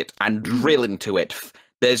stick with it and drill into it.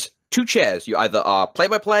 There's two chairs. You either are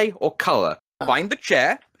play-by-play or color. Find the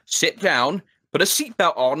chair, sit down, put a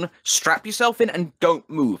seatbelt on, strap yourself in, and don't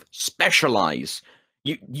move. Specialize.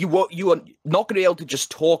 You are not going to be able to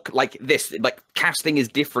just talk like this. Like, casting is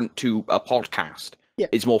different to a podcast. Yeah.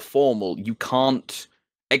 It's more formal. You can't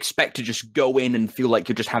expect to just go in and feel like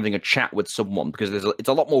you're just having a chat with someone, because it's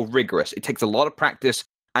a lot more rigorous. It takes a lot of practice,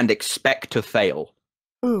 and expect to fail.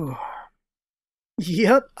 Ooh.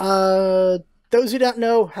 Yep. Those who don't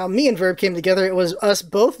know how me and Verb came together, it was us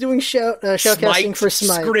both doing shoutcasting for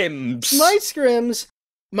Smite. Smite Scrims.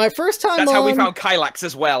 My first time That's on... how we found Kylax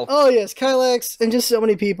as well. Oh yes, Kylax, and just so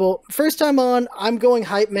many people. First time on, I'm going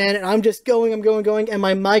hype man, and I'm going, and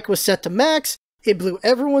my mic was set to max. It blew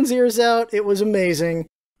everyone's ears out. It was amazing.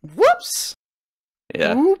 Whoops!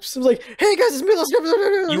 Yeah. Whoops! I was like, hey guys, it's me,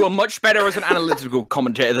 LostScarf. You were much better as an analytical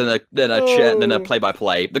commentator than a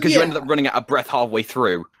play-by-play, because you ended up running out of breath halfway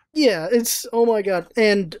through. Yeah, oh my god.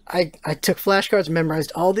 And I took flashcards,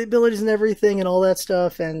 memorized all the abilities and everything and all that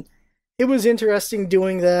stuff, and it was interesting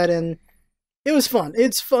doing that, and it was fun.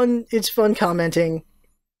 It's fun commenting,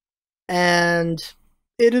 and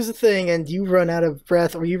it is a thing, and you run out of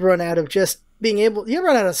breath, or you run out of just being able, you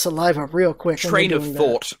run out of saliva real quick. Train of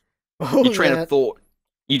thought. Your train of thought.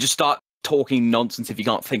 You just start talking nonsense if you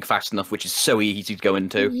can't think fast enough, which is so easy to go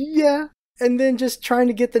into. Yeah, and then just trying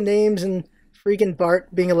to get the names, and freaking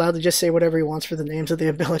Bart being allowed to just say whatever he wants for the names of the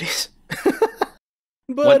abilities.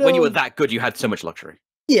 But when you were that good, you had so much luxury.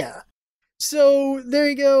 Yeah. So there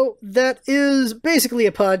you go. That is basically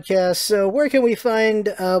a podcast. So where can we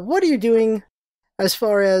find, what are you doing as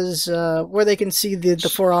far as where they can see the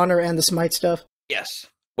For Honor and the Smite stuff? Yes.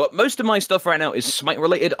 Well, most of my stuff right now is Smite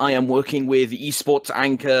related. I am working with Esports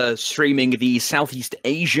Anchor, streaming the Southeast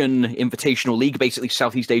Asian Invitational League, basically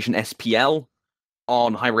Southeast Asian SPL,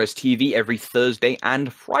 on Hi-Res TV every Thursday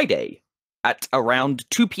and Friday at around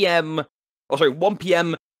 1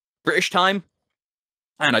 p.m. British time.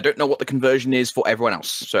 And I don't know what the conversion is for everyone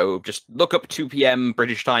else. So just look up 2 p.m.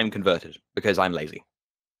 British time converted, because I'm lazy.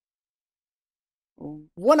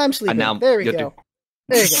 When I'm sleeping. There we go.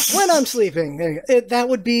 There you go. When I'm sleeping. There you go. That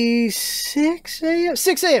would be 6 a.m.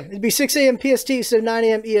 6 a.m. It'd be 6 a.m. PST, so 9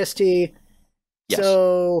 a.m. EST. Yes.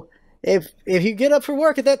 So if you get up for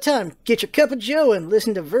work at that time, get your cup of joe and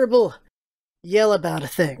listen to Verbal yell about a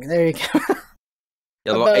thing. There you go.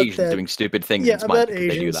 Yeah, about Asians doing stupid things. Yeah, about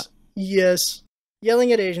Asians. They do that. Yes.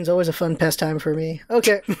 Yelling at Asians, always a fun pastime for me.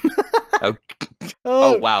 Okay.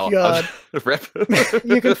 Oh wow. God. Rip.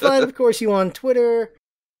 You can find, of course, you on Twitter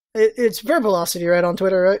It's Verbalosity, right, on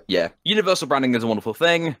Twitter, right? Yeah. Universal branding is a wonderful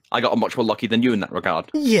thing. I got much more lucky than you in that regard.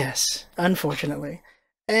 Yes, unfortunately.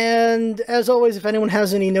 And as always, if anyone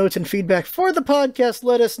has any notes and feedback for the podcast,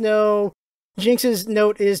 let us know. Jinx's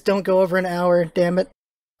note is don't go over an hour, damn it.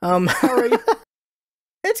 Sorry.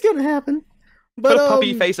 It's gonna happen. But, put a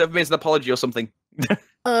puppy face over me as an apology or something.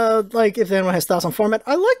 Like, if anyone has thoughts on format,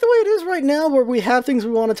 I like the way it is right now, where we have things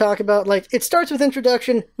we want to talk about. Like, it starts with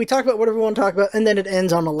introduction, we talk about whatever we want to talk about, and then it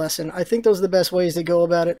ends on a lesson. I think those are the best ways to go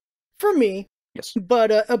about it, for me. Yes.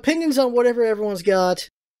 But opinions on whatever everyone's got,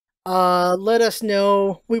 let us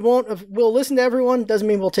know. We'll listen to everyone, doesn't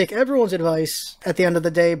mean we'll take everyone's advice at the end of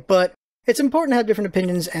the day, but it's important to have different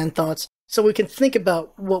opinions and thoughts, so we can think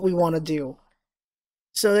about what we want to do.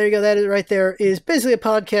 So there you go, that is right there, is basically a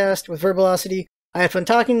podcast with Verbalosity. I had fun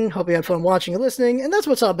talking, hope you had fun watching and listening, and that's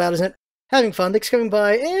what it's all about, isn't it? Having fun, thanks for coming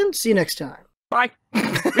by, and see you next time. Bye. We do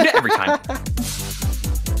it every time.